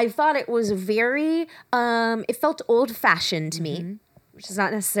 well, I thought it was very, it felt old fashioned to me, which is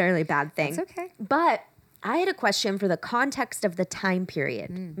not necessarily a bad thing. That's okay. But I had a question for the context of the time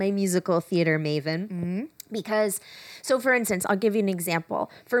period, my musical theater maven. Because, so for instance, I'll give you an example.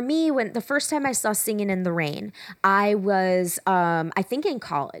 For me, when the first time I saw Singing in the Rain, I was, I think in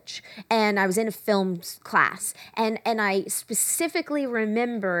college, and I was in a film class, and I specifically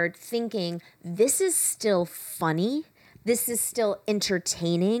remembered thinking, this is still funny. This is still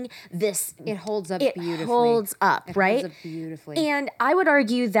entertaining. It holds up it beautifully. holds up, It right? holds up beautifully. And I would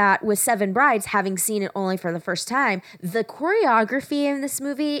argue that with Seven Brides, having seen it only for the first time, the choreography in this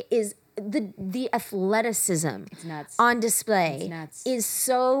movie is the athleticism It's nuts. on display It's nuts. is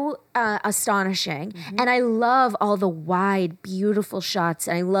so astonishing. And I love all the wide, beautiful shots.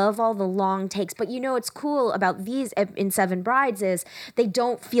 And I love all the long takes. But you know what's cool about these in Seven Brides is they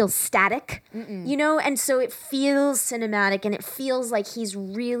don't feel static, you know? And so it feels cinematic and it feels like he's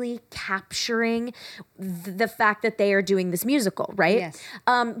really capturing the fact that they are doing this musical, right? Yes.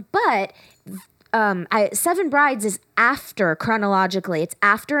 But Seven Brides is after, chronologically, it's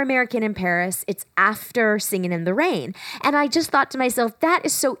after American in Paris, it's after Singing in the Rain. And I just thought to myself, that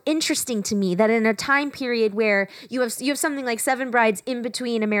is so interesting to me that in a time period where you have something like Seven Brides in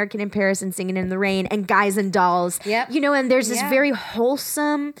between American in Paris and Singing in the Rain and Guys and Dolls, Yep. you know, and there's this Yeah. very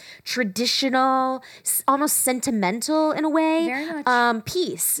wholesome, traditional, almost sentimental in a way, Very much.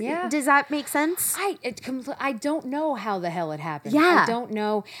 piece. Yeah. Does that make sense? I don't know how the hell it happened. Yeah. I don't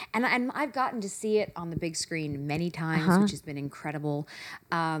know. And I've gotten to see it on the big screen many times, which has been incredible.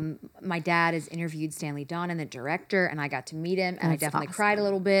 My dad has interviewed Stanley Donen, the director, and I got to meet him, and I That's definitely awesome. cried a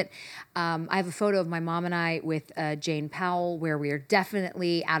little bit. I have a photo of my mom and I with Jane Powell where we are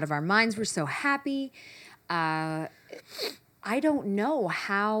definitely out of our minds. We're so happy. I don't know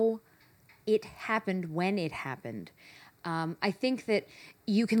how it happened when it happened. I think that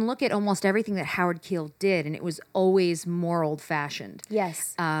you can look at almost everything that Howard Keel did, and it was always more old-fashioned.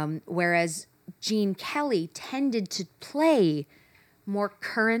 Yes. Whereas Gene Kelly tended to play more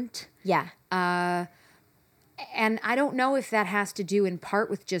current. Yeah. And I don't know if that has to do in part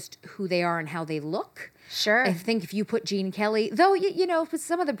with just who they are and how they look. Sure. I think if you put Gene Kelly, though, you know, with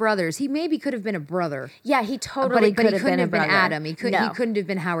some of the brothers, he maybe could have been a brother. Yeah, he But totally he could have couldn't been a have been brother. Adam. He No. couldn't have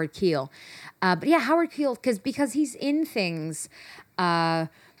been Howard Keel. But yeah, Howard Keel, because he's in things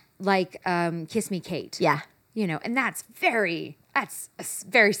like Kiss Me Kate. Yeah. You know, and that's a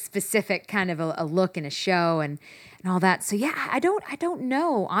very specific kind of a look in a show and all that. So yeah, I don't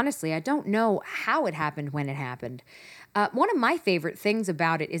know, honestly. I don't know how it happened when it happened. One of my favorite things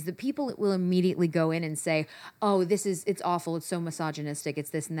about it is that people will immediately go in and say, oh, it's awful, it's so misogynistic,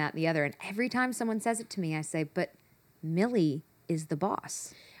 it's this and that and the other. And every time someone says it to me, I say, but Millie is the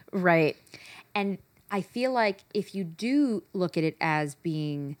boss. Right. And I feel like if you do look at it as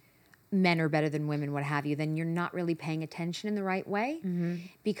being men are better than women, what have you, then you're not really paying attention in the right way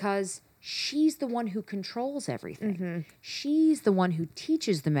because she's the one who controls everything. She's the one who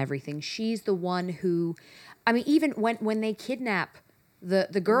teaches them everything. She's the one who, I mean, even when they kidnap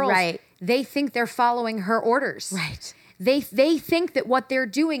the girls, Right. they think they're following her orders. Right. They think that what they're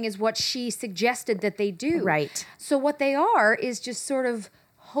doing is what she suggested that they do. Right. So what they are is just sort of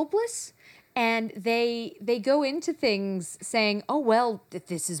hopeless. And they go into things saying, oh, well,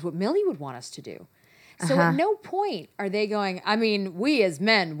 this is what Millie would want us to do. So at no point are they going, I mean, we as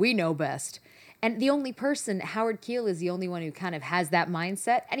men, we know best. And the only person, Howard Keel is the only one who kind of has that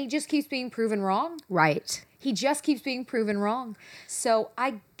mindset. And he just keeps being proven wrong. Right. He just keeps being proven wrong. So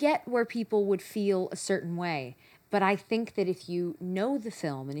I get where people would feel a certain way. But I think that if you know the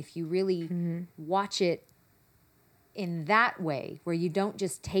film and if you really watch it in that way, where you don't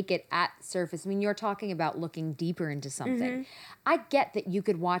just take it at surface. I mean, you're talking about looking deeper into something. I get that you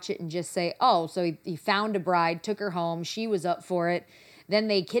could watch it and just say, oh, so he found a bride, took her home, she was up for it. Then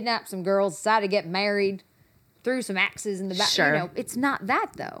they kidnapped some girls, decided to get married, threw some axes in the back. Sure. You know, it's not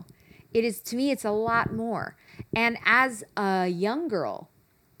that, though. It is, to me, it's a lot more. And as a young girl,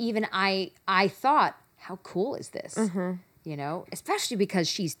 even I thought, how cool is this? You know, especially because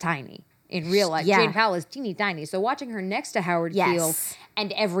she's tiny. In real life, Yeah. Jane Powell is teeny tiny. So watching her next to Howard Keel Yes.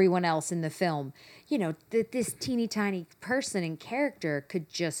 and everyone else in the film, you know, this teeny tiny person and character could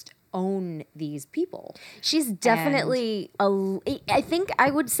just own these people. She's definitely I think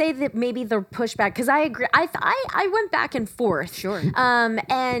I would say that maybe the pushback, because I agree. I went back and forth. Sure.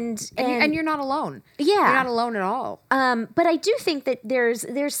 And you're not alone. Yeah. You're not alone at all. But I do think that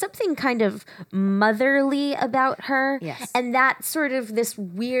there's something kind of motherly about her. Yes. And that sort of this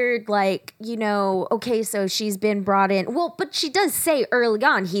weird, like, you know, okay, so she's been brought in. Well, but she does say early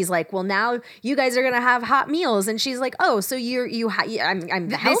on, he's like, well, now you guys are gonna have hot meals, and she's like, oh, so I'm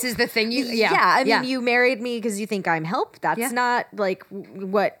the help? This is the thing you, I mean, you married me because you think I'm help. That's not like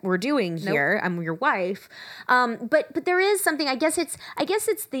what we're doing here. I'm your wife. But there is something. I guess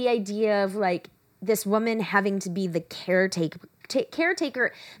it's the idea of like this woman having to be the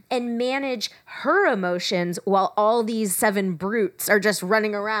caretaker and manage her emotions while all these 7 brutes are just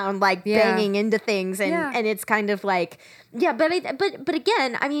running around like banging into things, and it's kind of like but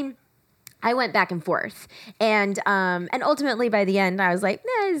again, I mean, I went back and forth, and ultimately by the end I was like,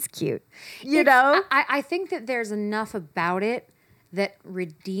 nah, it's cute, you know. I think that there's enough about it that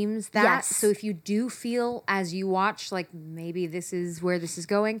redeems that. Yes. So if you do feel as you watch, like maybe this is where this is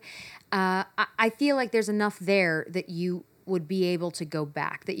going, I feel like there's enough there that you would be able to go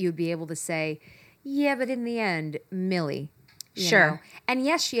back, that you would be able to say, yeah, but in the end, Millie. You know? And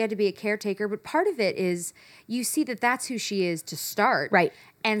yes, she had to be a caretaker, but part of it is you see that that's who she is to start. Right.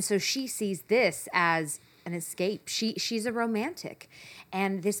 And so she sees this as an escape. She's a romantic.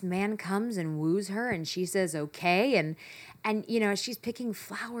 And this man comes and woos her, and she says, okay. And you know, she's picking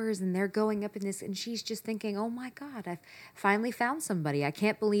flowers and they're going up in this, and she's just thinking, oh my God, I've finally found somebody. I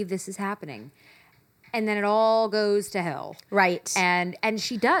can't believe this is happening. And then it all goes to hell. Right. And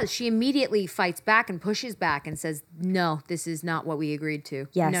she does. She immediately fights back and pushes back and says, no, this is not what we agreed to.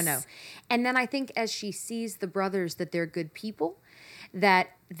 Yes. No. And then I think as she sees the brothers that they're good people,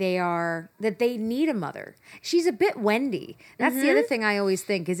 that they need a mother. She's a bit Wendy. That's the other thing I always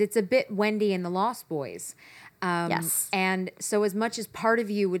think is it's a bit Wendy in the Lost Boys. Yes. And so as much as part of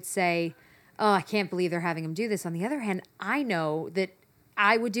you would say, oh, I can't believe they're having him do this, on the other hand, I know that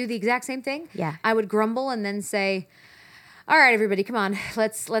I would do the exact same thing. Yeah. I would grumble and then say, all right, everybody, come on,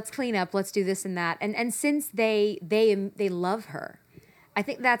 let's clean up, let's do this and that. And since they love her, I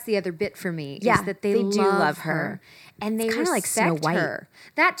think that's the other bit for me. Yeah, is that they do love her. and they kinda like Snow respect White. her.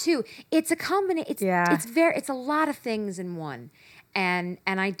 That too. It's a combination. Yeah. It's a lot of things in one. And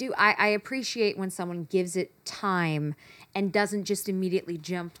I appreciate when someone gives it time and doesn't just immediately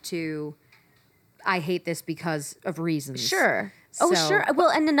jump to, I hate this because of reasons. Sure. Oh, So- sure. Well,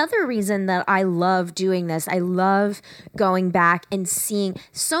 and another reason that I love doing this, I love going back and seeing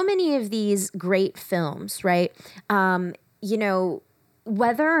so many of these great films, right? You know,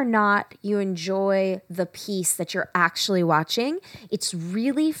 whether or not you enjoy the piece that you're actually watching, it's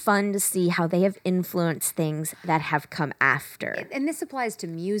really fun to see how they have influenced things that have come after. And this applies to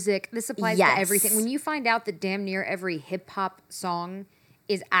music. This applies Yes. to everything. When you find out that damn near every hip hop song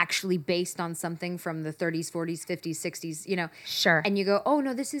is actually based on something from the 30s, 40s, 50s, 60s, you know. Sure. And you go, oh,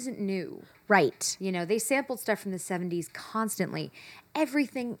 no, this isn't new. Right. You know, they sampled stuff from the 70s constantly.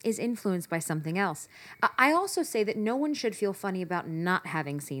 Everything is influenced by something else. I also say that no one should feel funny about not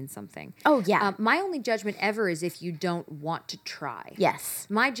having seen something. Oh, yeah. My only judgment ever is if you don't want to try. Yes.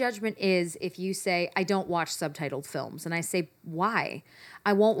 My judgment is if you say, I don't watch subtitled films. And I say, why?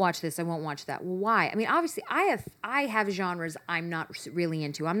 I won't watch this. I won't watch that. Well, why? I mean, obviously, I have genres I'm not really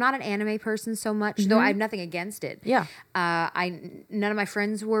into. I'm not an anime person so much, though I have nothing against it. Yeah. None of my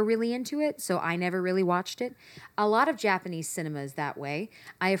friends were really into it, so I never really watched it. A lot of Japanese cinema is that way.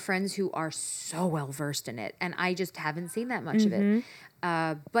 I have friends who are so well versed in it, and I just haven't seen that much of it.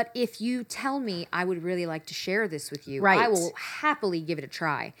 But if you tell me I would really like to share this with you, Right. I will happily give it a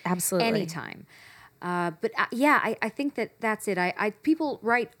try. Absolutely. Anytime. But I think that's it. People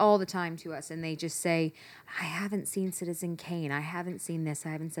write all the time to us and they just say, I haven't seen Citizen Kane. I haven't seen this. I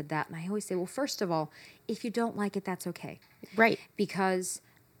haven't said that. And I always say, well, first of all, if you don't like it, that's okay. Right. Because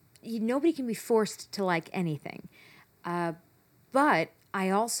nobody can be forced to like anything. But I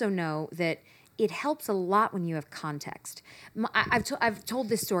also know that it helps a lot when you have context. I've told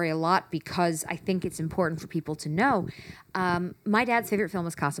this story a lot because I think it's important for people to know. My dad's favorite film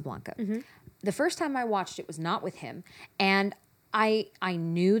is Casablanca. The first time I watched it was not with him, and I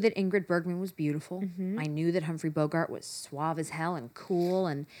knew that Ingrid Bergman was beautiful. I knew that Humphrey Bogart was suave as hell and cool,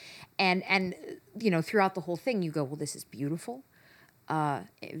 and you know, throughout the whole thing, you go, well, this is beautiful.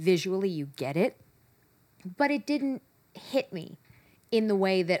 Visually, you get it, but it didn't hit me in the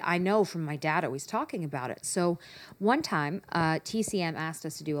way that I know from my dad always talking about it. So one time, TCM asked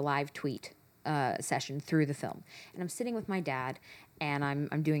us to do a live tweet session through the film, and I'm sitting with my dad, and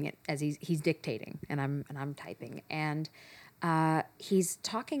I'm doing it as he's dictating, and I'm typing, and he's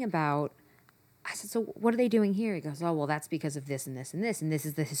talking about. I said, so what are they doing here? He goes, oh, well, that's because of this and this and this, and this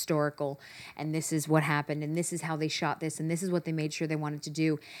is the historical, and this is what happened, and this is how they shot this, and this is what they made sure they wanted to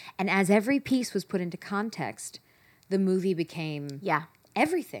do. And as every piece was put into context, the movie became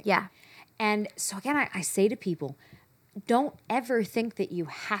everything. Yeah. And so again, I say to people, don't ever think that you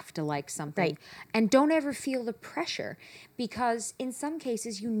have to like something, and don't ever feel the pressure, because in some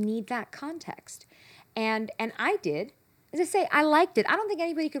cases you need that context. And I did. As I say, I liked it. I don't think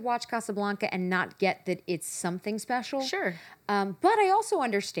anybody could watch Casablanca and not get that it's something special. Sure. But I also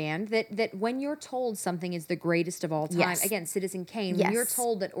understand that when you're told something is the greatest of all time, again, Citizen Kane, when you're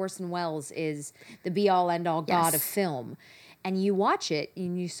told that Orson Welles is the be-all, end-all god of film, and you watch it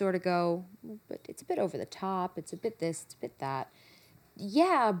and you sort of go, but it's a bit over the top, it's a bit this, it's a bit that.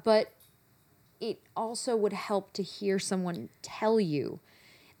 Yeah, but it also would help to hear someone tell you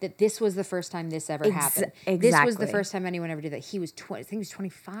that this was the first time this ever happened. This was the first time anyone ever did that. He was 20, I think he was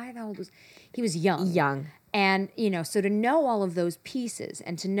 25. How old was he? Was young. And, you know, so to know all of those pieces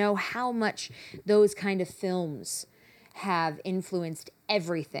and to know how much those kind of films have influenced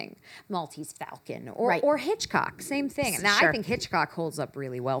everything. Maltese Falcon or Hitchcock, same thing. Now, I think Hitchcock holds up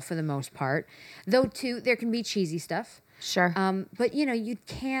really well for the most part, though, too, there can be cheesy stuff. Sure. But, you know, you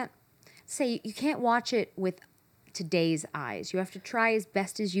can't watch it with today's eyes. You have to try as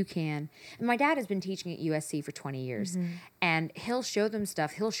best as you can. And my dad has been teaching at USC for 20 years, and he'll show them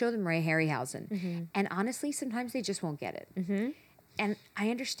stuff. He'll show them Ray Harryhausen. And honestly, sometimes they just won't get it. And I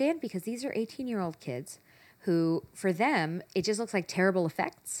understand, because these are 18-year-old kids who, for them, it just looks like terrible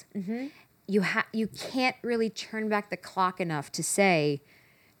effects. You can't really turn back the clock enough to say,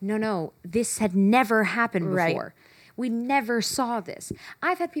 no, this had never happened before. We never saw this.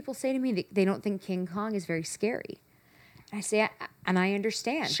 I've had people say to me that they don't think King Kong is very scary. I say, and I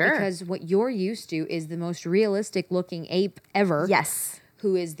understand. Because what you're used to is the most realistic looking ape ever. Yes.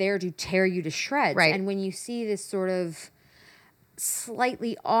 Who is there to tear you to shreds. And when you see this sort of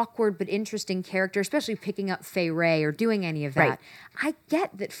slightly awkward but interesting character, especially picking up Fay Wray or doing any of that, I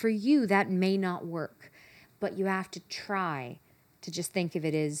get that for you that may not work. But you have to try to just think of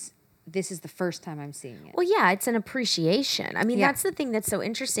it as, this is the first time I'm seeing it. Well, yeah, it's an appreciation. I mean, that's the thing that's so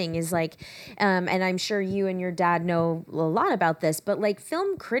interesting is like, and I'm sure you and your dad know a lot about this, but like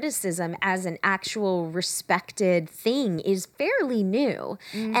film criticism as an actual respected thing is fairly new.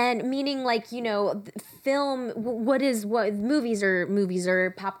 And meaning like, you know, film, what movies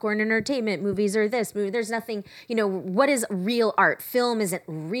are popcorn entertainment, movies are this, there's nothing, you know, what is real art? Film isn't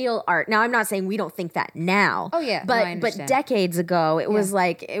real art. Now, I'm not saying we don't think that now. Oh, yeah. But decades ago, it was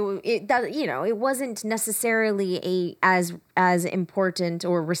like, it does, you know, it wasn't necessarily as important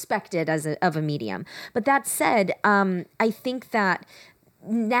or respected as of a medium. But that said, I think that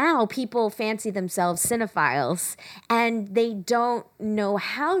now people fancy themselves cinephiles, and they don't know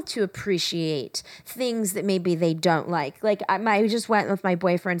how to appreciate things that maybe they don't like. Like I just went with my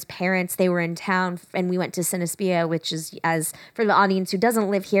boyfriend's parents. They were in town, and we went to Cinespia, which is, as for the audience who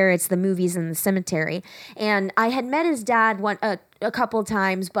doesn't live here, it's the movies in the cemetery. And I had met his dad a couple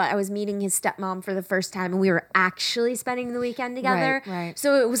times, but I was meeting his stepmom for the first time, and we were actually spending the weekend together. Right.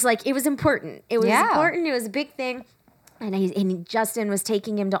 So it was like, it was important. It was important. It was a big thing. And Justin was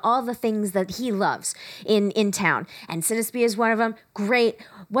taking him to all the things that he loves in town. And Cinespia is one of them. Great.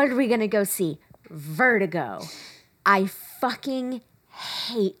 What are we going to go see? Vertigo. I fucking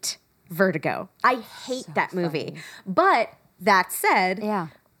hate Vertigo. I hate that movie. But that said,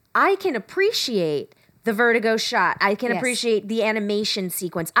 I can appreciate the Vertigo shot. I can appreciate the animation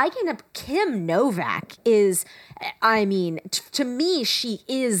sequence. Kim Novak is, I mean, to me, she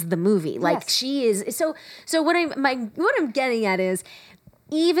is the movie. Like she is. So what I'm getting at is,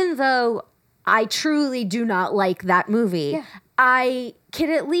 even though I truly do not like that movie, I could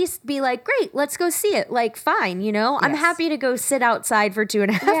at least be like, great, let's go see it. Like, fine, you know? I'm Yes. happy to go sit outside for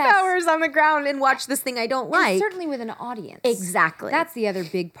 2.5 Yes. hours on the ground and watch this thing I don't And like. certainly with an audience. Exactly. That's the other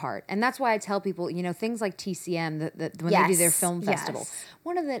big part. And that's why I tell people, you know, things like TCM, when they do their Yes, film festival, yes.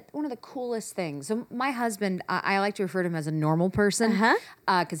 one of the coolest things. So my husband, I like to refer to him as a normal person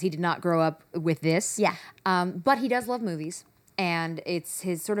because he did not grow up with this. Yeah. But he does love movies. And it's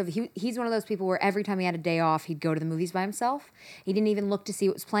his sort of, he's one of those people where every time he had a day off, he'd go to the movies by himself. He didn't even look to see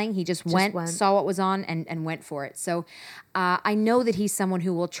what was playing. He just went, saw what was on, and went for it. So I know that he's someone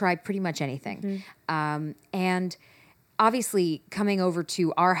who will try pretty much anything. And obviously, coming over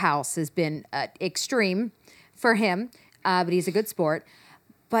to our house has been extreme for him, but he's a good sport.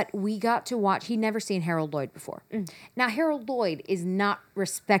 But we got to watch, he'd never seen Harold Lloyd before. Now, Harold Lloyd is not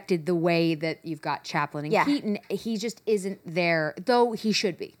respected the way that you've got Chaplin and Keaton. He just isn't there, though he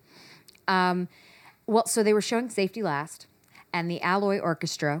should be. Well, so they were showing Safety Last and the Alloy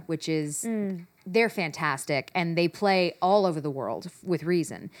Orchestra, which is, they're fantastic. And they play all over the world with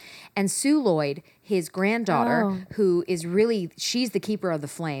reason. And Sue Lloyd, his granddaughter, who is really, she's the keeper of the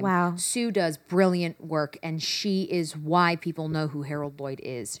flame. Wow. Sue does brilliant work, and she is why people know who Harold Lloyd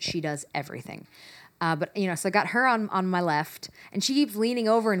is. She does everything. But, you know, so I got her on my left, and she keeps leaning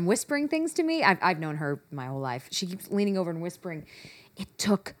over and whispering things to me. I've known her my whole life. She keeps leaning over and whispering, it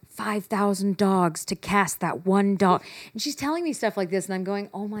took 5,000 dogs to cast that one dog. And she's telling me stuff like this, and I'm going,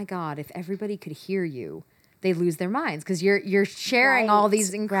 oh my God, if everybody could hear you, they lose their minds because you're sharing all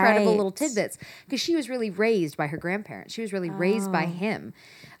these incredible little tidbits. Because she was really raised by her grandparents. She was really raised by him.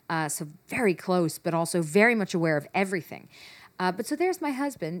 So very close, but also very much aware of everything. But so there's my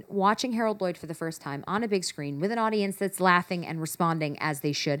husband watching Harold Lloyd for the first time on a big screen with an audience that's laughing and responding as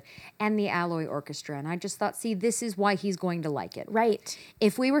they should, and the Alloy Orchestra. And I just thought, see, this is why he's going to like it. Right.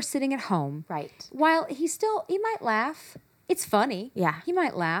 If we were sitting at home, while he might laugh. It's funny. Yeah. He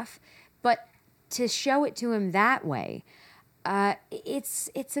might laugh. But to show it to him that way, it's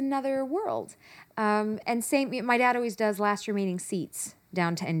another world. And same, my dad always does Last Remaining Seats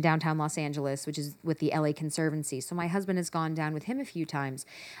in downtown Los Angeles, which is with the LA Conservancy. So my husband has gone down with him a few times.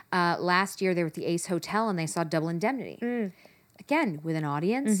 Last year they were at the Ace Hotel and they saw Double Indemnity. Again, with an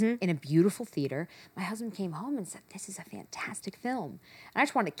audience in a beautiful theater. My husband came home and said, this is a fantastic film. And I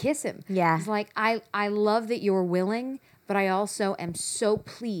just wanted to kiss him. Yeah. He's like, I love that you're willing, but I also am so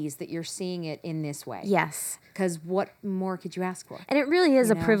pleased that you're seeing it in this way. Yes. Because what more could you ask for? And it really is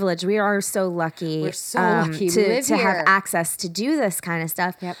a privilege. We are so lucky. We're so lucky. We live to have here. access to do this kind of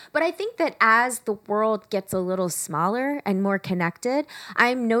stuff. Yep. But I think that as the world gets a little smaller and more connected,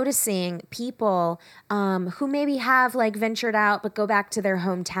 I'm noticing people who maybe have like ventured out but go back to their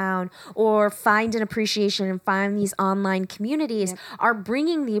hometown or find an appreciation and find these online communities are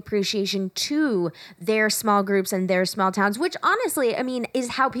bringing the appreciation to their small groups and their small towns, which honestly, I mean,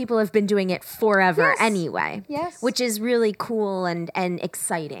 is how people have been doing it forever anyway. Yes. Which is really cool and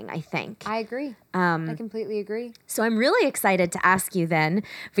exciting, I think. I agree. I completely agree. So I'm really excited to ask you then,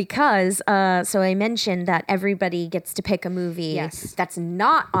 because so I mentioned that everybody gets to pick a movie that's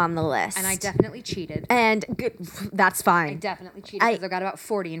not on the list. And I definitely cheated. And good, that's fine. I definitely cheated because I've got about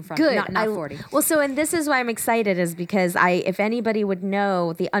 40 in front Good. of me. Not 40. Well, so, and this is why I'm excited is because if anybody would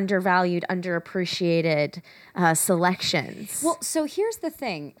know the undervalued, underappreciated selections. Well, so here's the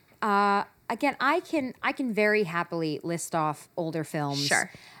thing. Again, I can very happily list off older films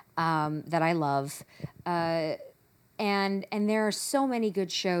that I love. And there are so many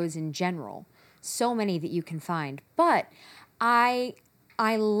good shows in general. So many that you can find. But I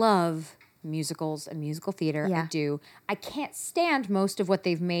love musicals and musical theater. I do. I can't stand most of what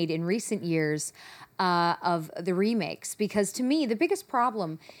they've made in recent years of the remakes, because to me the biggest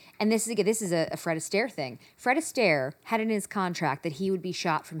problem, and this is a Fred Astaire thing. Fred Astaire had in his contract that he would be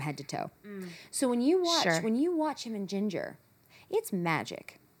shot from head to toe. So when you watch him and Ginger, it's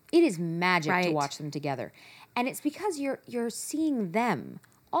magic. It is magic to watch them together, and it's because you're seeing them,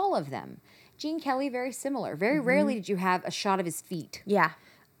 all of them. Gene Kelly, very similar. Very rarely did you have a shot of his feet. Yeah.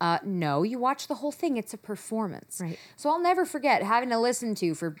 No, you watch the whole thing. It's a performance. Right. So I'll never forget having to listen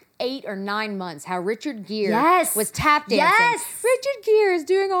to for 8 or 9 months how Richard Gere was tap dancing. Yes. Richard Gere is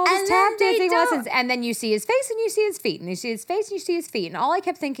doing all And this then tap they dancing don't. lessons. And then you see his face and you see his feet. And you see his face and you see his feet. And all I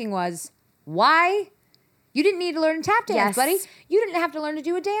kept thinking was, why? You didn't need to learn to tap dance, buddy. You didn't have to learn to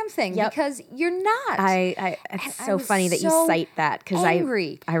do a damn thing because you're not. It's so funny that you cite that, because I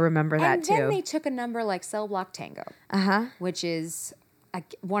remember that too. And then they took a number like Cell Block Tango, which is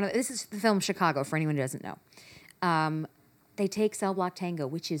this is the film Chicago, for anyone who doesn't know. They take Cell Block Tango,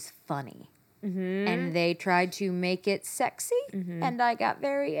 which is funny, and they tried to make it sexy, and I got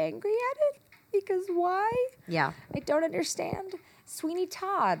very angry at it. Because why? Yeah. I don't understand. Sweeney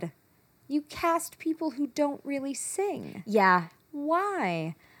Todd, you cast people who don't really sing. Yeah.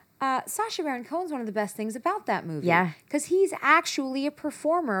 Why? Sacha Baron Cohen's one of the best things about that movie. Yeah. Because he's actually a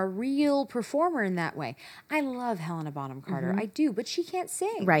performer, a real performer in that way. I love Helena Bonham Carter. I do, but she can't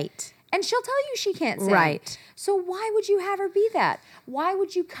sing. Right. And she'll tell you she can't sing. Right. So why would you have her be that? Why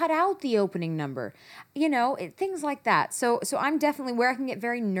would you cut out the opening number? You know, things like that. So I'm definitely where I can get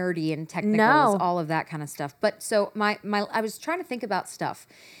very nerdy and technical is all of that kind of stuff. But so my I was trying to think about stuff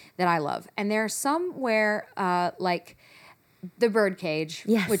that I love. And there are some where like The Birdcage,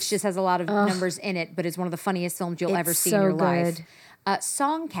 Yes. which just has a lot of numbers in it, but is one of the funniest films you'll ever see in so your life. good.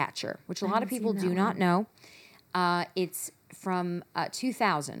 Songcatcher, which a lot of people do not know. It's from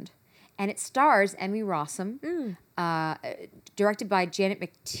 2000. And it stars Emmy Rossum, directed by Janet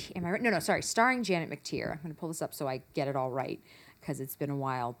McTeer. Am I right? No, sorry. Starring Janet McTeer. I'm going to pull this up so I get it all right because it's been a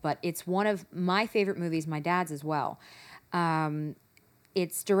while. But it's one of my favorite movies, my dad's as well.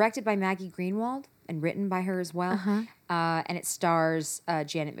 It's directed by Maggie Greenwald and written by her as well. And it stars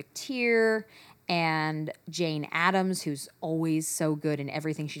Janet McTeer and Jane Addams, who's always so good in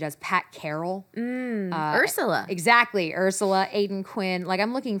everything she does. Pat Carroll. Ursula. Exactly. Ursula, Aidan Quinn. Like,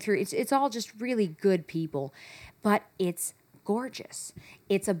 I'm looking through, it's all just really good people. But it's gorgeous.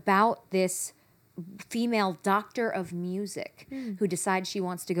 It's about this female doctor of music who decides she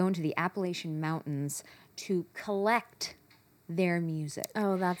wants to go into the Appalachian Mountains to collect their music.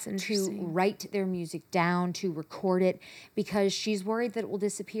 Oh, that's To interesting. write their music down, to record it, because she's worried that it will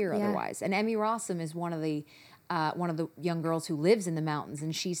disappear otherwise. And Emmy Rossum is one of the young girls who lives in the mountains,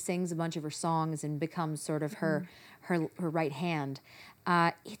 and she sings a bunch of her songs and becomes sort of her right hand.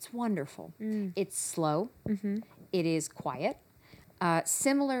 It's wonderful. It's slow. It is quiet.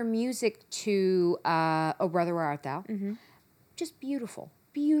 Similar music to "Oh Brother, Where Art Thou?" Just beautiful,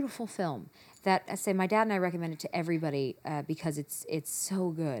 beautiful film. That I say, my dad and I recommend it to everybody because it's so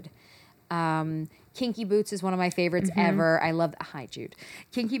good. Kinky Boots is one of my favorites ever. I love. Hi, Jude.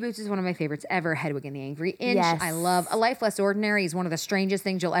 Kinky Boots is one of my favorites ever. Hedwig and the Angry Inch. Yes. I love A Life Less Ordinary is one of the strangest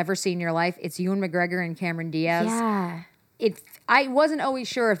things you'll ever see in your life. It's Ewan McGregor and Cameron Diaz. Yeah. I wasn't always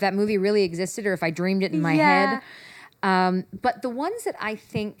sure if that movie really existed or if I dreamed it in my head. But the ones that I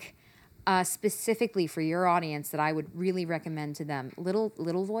think specifically for your audience that I would really recommend to them, Little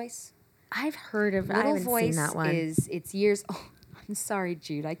Voice. I've heard of. I Little haven't Voice seen that one. it's years. Oh, I'm sorry,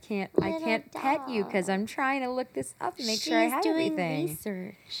 Jude. I can't pet you because I'm trying to look this up and make sure I have everything.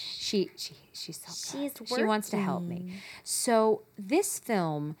 Research. She's so good. She's She wants to help me. So this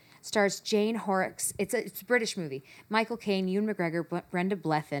film stars Jane Horrocks. It's a British movie. Michael Caine, Ewan McGregor, Brenda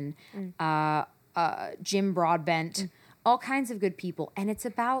Blethyn, Jim Broadbent, all kinds of good people, and it's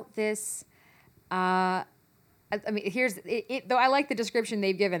about this. I mean, here's it. Though I like the description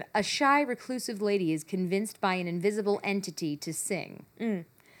they've given. A shy, reclusive lady is convinced by an invisible entity to sing.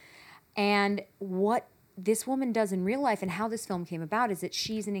 And what this woman does in real life and how this film came about is that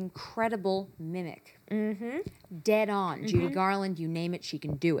she's an incredible mimic. Dead on. Judy Garland, you name it, she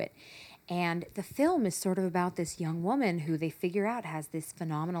can do it. And the film is sort of about this young woman who they figure out has this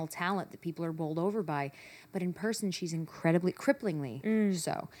phenomenal talent that people are bowled over by. But in person, she's incredibly, cripplingly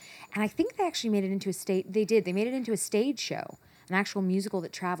so. And I think they actually made it into they made it into a stage show, an actual musical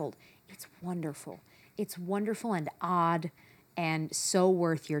that traveled. It's wonderful. It's wonderful and odd and so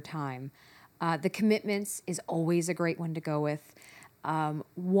worth your time. The Commitments is always a great one to go with.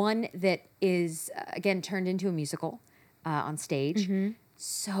 One that is, again, turned into a musical on stage.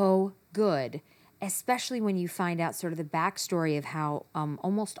 So good, especially when you find out sort of the backstory of how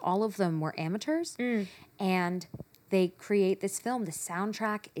almost all of them were amateurs and they create this film. The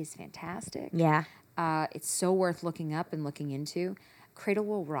soundtrack is fantastic. Yeah. It's so worth looking up and looking into. Cradle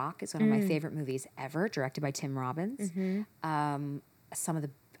Will Rock is one of my favorite movies ever, directed by Tim Robbins.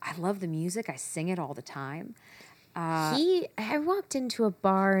 I love the music. I sing it all the time. I walked into a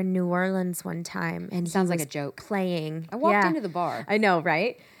bar in New Orleans one time, and Sounds he like was a joke. playing. I walked into the bar. I know,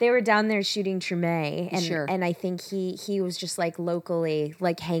 right? They were down there shooting Treme, and Sure. and I think he was just like locally,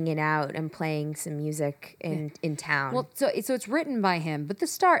 like hanging out and playing some music in town. Well, so it's written by him, but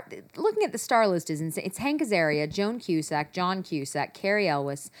looking at the star list is insane. It's Hank Azaria, Joan Cusack, John Cusack, Carrie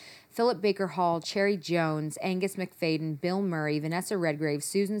Elwes, Philip Baker Hall, Cherry Jones, Angus McFadden, Bill Murray, Vanessa Redgrave,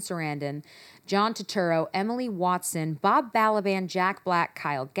 Susan Sarandon, John Turturro, Emily Watson, Bob Balaban, Jack Black,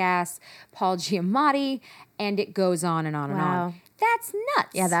 Kyle Gass, Paul Giamatti, and it goes on and on and Wow. on. That's nuts.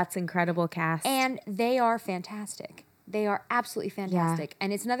 yeah, that's incredible cast. And they are fantastic. They are absolutely fantastic.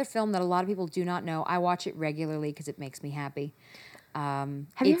 And it's another film that a lot of people do not know. I watch it regularly because it makes me happy.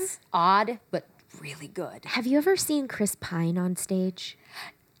 It's odd, but really good. Have you ever seen Chris Pine on stage?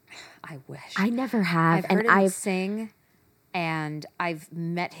 I wish. I never have, I've heard him sing, and I've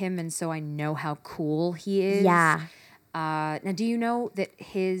met him, and so I know how cool he is. Yeah. Now, do you know that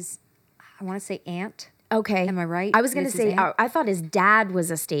I want to say aunt? Okay. Am I right? I was going to This is say, aunt? I thought his dad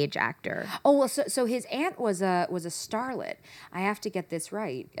was a stage actor. Oh, well, so his aunt was a starlet. I have to get this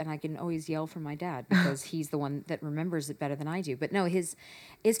right, and I can always yell from my dad because he's the one that remembers it better than I do. But no,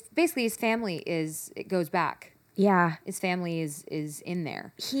 basically his family it goes back. Yeah. His family is in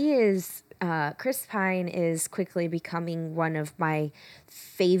there. He is, Chris Pine is quickly becoming one of my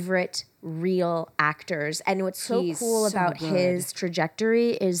favorite real actors. And what's so He's cool so about good. his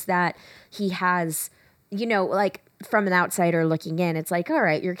trajectory is that he has, like from an outsider looking in, it's like, all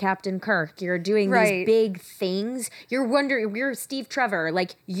right, you're Captain Kirk. You're doing Right. these big things. You're Steve Trevor.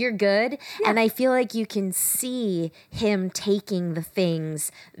 Like, you're good. And I feel like you can see him taking the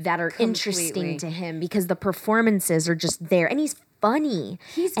things that are interesting Completely. to him because the performances are just there. And he's funny.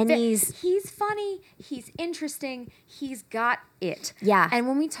 He's funny. He's interesting. He's got it. Yeah. And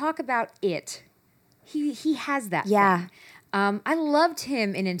when we talk about it, he has that. Yeah. thing. I loved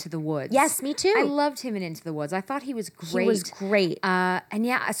him in Into the Woods. Yes, me too. I loved him in Into the Woods. I thought he was great. He was great. And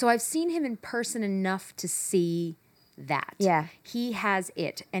yeah, so I've seen him in person enough to see that. Yeah. He has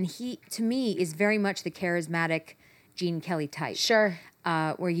it. And he, to me, is very much the charismatic Gene Kelly type. Sure.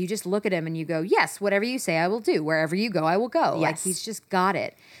 Where you just look at him and you go, yes, whatever you say, I will do. Wherever you go, I will go. Like, Yes. he's just got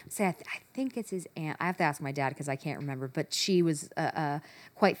it. Say, I think it's his aunt. I have to ask my dad because I can't remember. But she was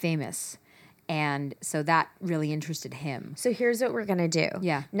quite famous. And so that really interested him. So here's what we're gonna do.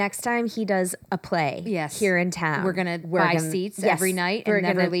 Yeah. Next time he does a play here in town, We're gonna buy seats every night and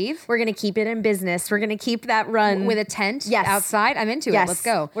never leave. We're gonna keep it in business. We're gonna keep that run With a tent Yes. outside. I'm into Yes. it. Let's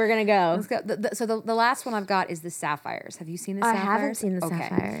go. We're gonna go. Let's go. So the last one I've got is the Sapphires. Have you seen the I Sapphires? haven't seen the Okay.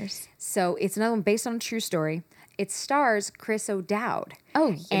 Sapphires. So it's another one based on a true story. It stars Chris O'Dowd.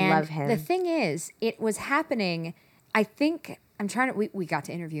 Oh, I and love him. The thing is, it was happening, I think, we got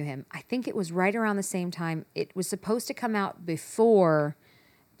to interview him. I think it was right around the same time. It was supposed to come out before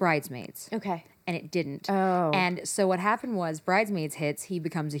Bridesmaids. Okay. And it didn't. Oh. And so what happened was Bridesmaids hits, he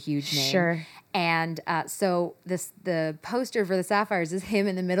becomes a huge name. Sure. And so the poster for the Sapphires is him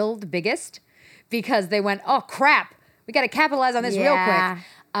in the middle, the biggest, because they went, oh, crap. We got to capitalize on this real Yeah. quick.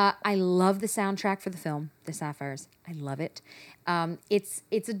 I love the soundtrack for the film, The Sapphires. I love it.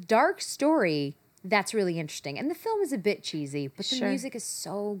 It's a dark story that's really interesting. And the film is a bit cheesy, but the Sure. music is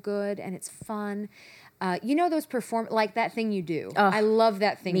so good and it's fun. Those like That Thing You Do. Oh, I love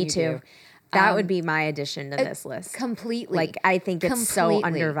That Thing Me You too. Do. That would be my addition to this list. Completely. Like, I think it's so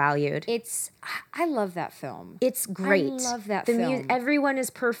Completely. undervalued. I love that film. It's great. I love that the film. Everyone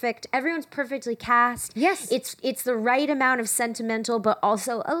is perfect. Everyone's perfectly cast. Yes. It's the right amount of sentimental, but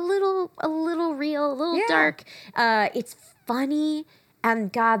also a little real, a little Yeah. dark. It's funny,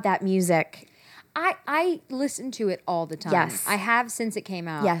 and God, that music. I listen to it all the time. Yes. I have since it came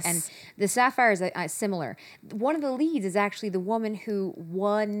out. Yes. And the Sapphires are similar. One of the leads is actually the woman who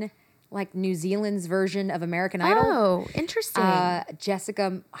won like New Zealand's version of American Idol. Oh, interesting.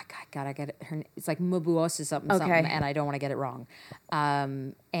 Jessica, I get it. It's like Mubuosa something, and I don't want to get it wrong.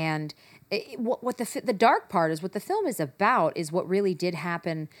 What the dark part is, what the film is about, is what really did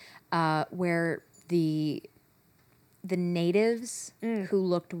happen, where the natives who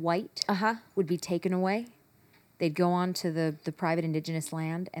looked white would be taken away. They'd go on to the private indigenous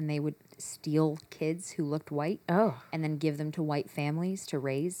land and they would steal kids who looked white. Oh. And then give them to white families to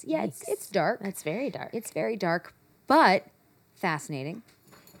raise. Yeah, it's dark. That's very dark. It's very dark, but fascinating.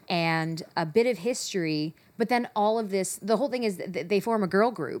 And a bit of history. But then all of this, the whole thing is that they form a girl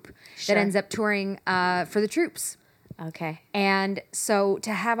group Sure. that ends up touring for the troops. Okay. And so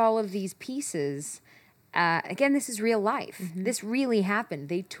to have all of these pieces, again, this is real life. Mm-hmm. This really happened.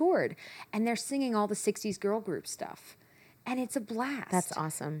 They toured, and they're singing all the 60s girl group stuff. And it's a blast. That's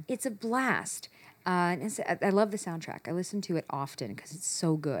awesome. It's a blast. And I love the soundtrack. I listen to it often because it's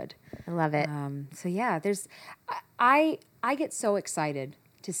so good. I love it. So yeah, I get so excited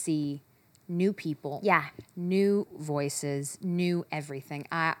to see new people. Yeah. New voices, new everything.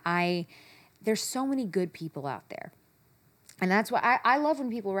 There's so many good people out there. And that's why I love when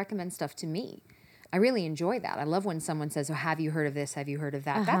people recommend stuff to me. I really enjoy that. I love when someone says, oh, have you heard of this? Have you heard of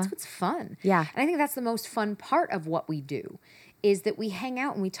that? That's what's fun. Yeah. And I think that's the most fun part of what we do, is that we hang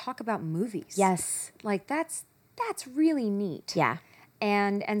out and we talk about movies. Yes. Like that's really neat. Yeah.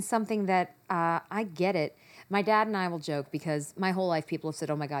 And something that I get it. My dad and I will joke because my whole life people have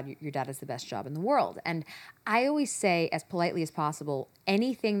said, oh my God, your dad has the best job in the world. And I always say, as politely as possible,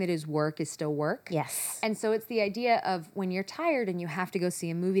 anything that is work is still work. Yes. And so it's the idea of when you're tired and you have to go see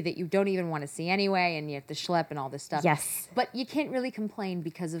a movie that you don't even want to see anyway, and you have to schlep and all this stuff. Yes. But you can't really complain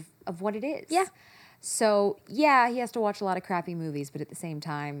because of what it is. Yeah. So, yeah, he has to watch a lot of crappy movies, but at the same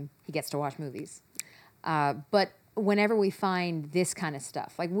time, he gets to watch movies. But whenever we find this kind of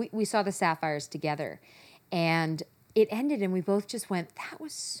stuff, like we saw The Sapphires together, and it ended and we both just went, that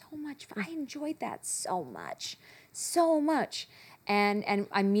was so much fun. I enjoyed that so much. And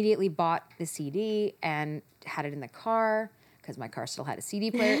I immediately bought the CD and had it in the car because my car still had a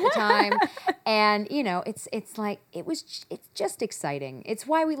CD player at the time. And, you know, it's just exciting. It's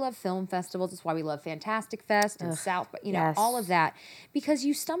why we love film festivals. It's why we love Fantastic Fest and South, you know, all of that, because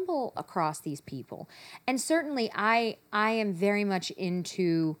you stumble across these people. And certainly I am very much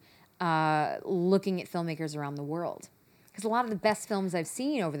into looking at filmmakers around the world. Because a lot of the best films I've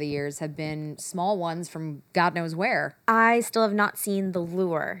seen over the years have been small ones from God knows where. I still have not seen The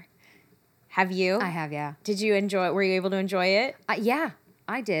Lure. Have you? I have, yeah. Did you enjoy it? Were you able to enjoy it? Yeah,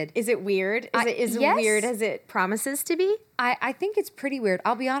 I did. Is it weird? Is it yes. weird as it promises to be? I think it's pretty weird.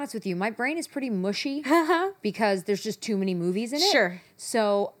 I'll be honest with you. My brain is pretty mushy because there's just too many movies in it. Sure.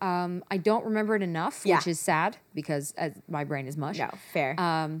 So I don't remember it enough, Yeah. which is sad because my brain is mush. No,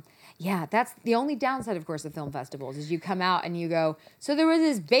 fair. Yeah, that's the only downside, of course, of film festivals is you come out and you go, so there was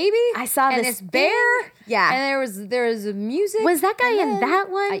this baby, I saw and this bear, Yeah. and there was music. Was that guy and in then- that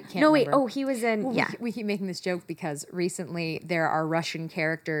one? I can't No, wait. remember. Oh, he was in. Well, Yeah. we keep making this joke because recently there are Russian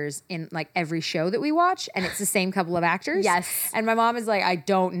characters in like every show that we watch, and it's the same couple of actors. Yes. And my mom is like, I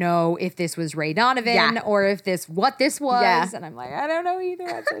don't know if this was Ray Donovan Yeah. or if what this was. Yeah. And I'm like, I don't know either.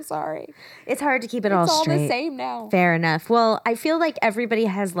 I'm so sorry. It's hard to keep it It's all all straight. the same now. Fair enough. Well, I feel like everybody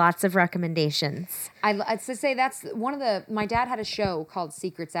has lots of recommendations. I'd say that's one of my dad had a show called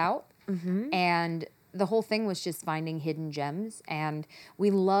Secrets Out, and the whole thing was just finding hidden gems. And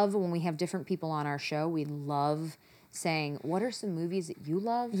we love when we have different people on our show, we love saying, what are some movies that you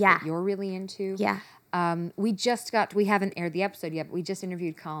love that you're really into? Yeah. We haven't aired the episode yet, but we just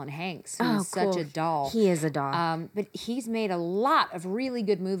interviewed Colin Hanks, who's such a doll. He is a doll. But he's made a lot of really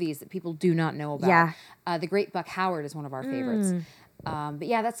good movies that people do not know about. Yeah. The Great Buck Howard is one of our favorites. But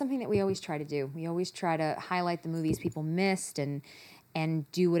yeah, that's something that we always try to do. We always try to highlight the movies people missed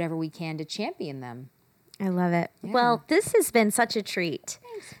and do whatever we can to champion them. I love it. Yeah. Well, this has been such a treat.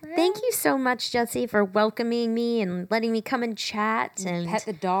 Thanks, Fred. Thank you so much, Jessie, for welcoming me and letting me come and chat and Pet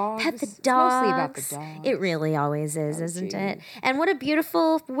the dogs. Pet the It's dogs. mostly about the dogs. It really always is, Oh, isn't gee. it? And what a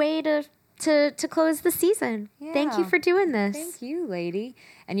beautiful way to close the season. Thank you Yeah. for doing this. Thank you, lady.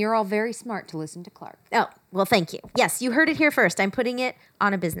 And you're all very smart to listen to Clark. Oh, well, thank you. Yes, you heard it here first. I'm putting it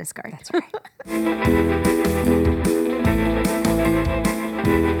on a business card. That's right.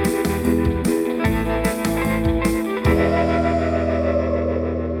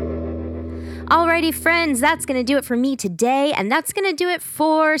 Alrighty, friends, that's going to do it for me today, and that's going to do it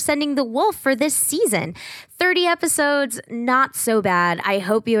for Sending the Wolf for this season. 30 episodes, not so bad. I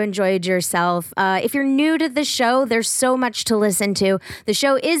hope you enjoyed yourself. If you're new to the show, there's so much to listen to. The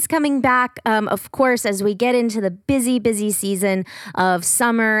show is coming back, of course, as we get into the busy season of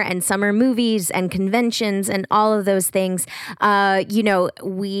summer and summer movies and conventions and all of those things. I'm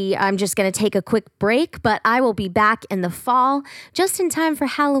just going to take a quick break, but I will be back in the fall, just in time for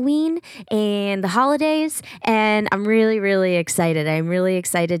Halloween and the holidays, and I'm really, really excited. I'm really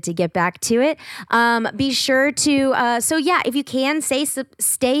excited to get back to it. Be sure to, if you can, stay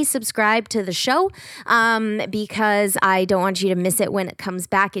subscribed to the show, because I don't want you to miss it when it comes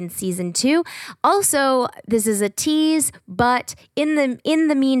back in season 2. Also, this is a tease, but in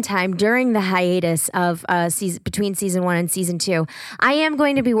the meantime, during the hiatus of between season 1 and season 2, I am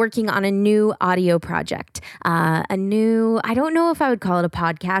going to be working on a new audio project. I don't know if I would call it a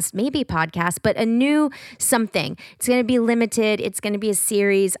podcast, maybe podcast, but a new something. It's going to be limited. It's going to be a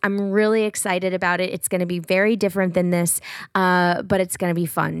series. I'm really excited about it. It's going to be very different than this, but it's going to be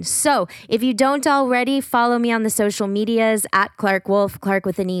fun. So if you don't already, follow me on the social medias at Clark Wolf, Clark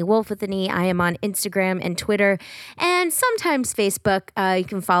with an E, Wolf with an E. I am on Instagram and Twitter and sometimes Facebook. You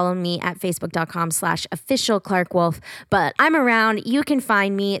can follow me at facebook.com/official Clark Wolf, but I'm around. You can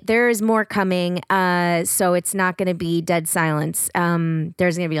find me. There is more coming, so it's not going to be dead silence.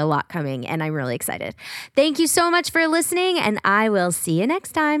 There's going to be a lot coming, and I'm really excited. Thank you so much for listening, and I will see you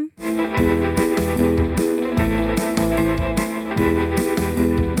next time.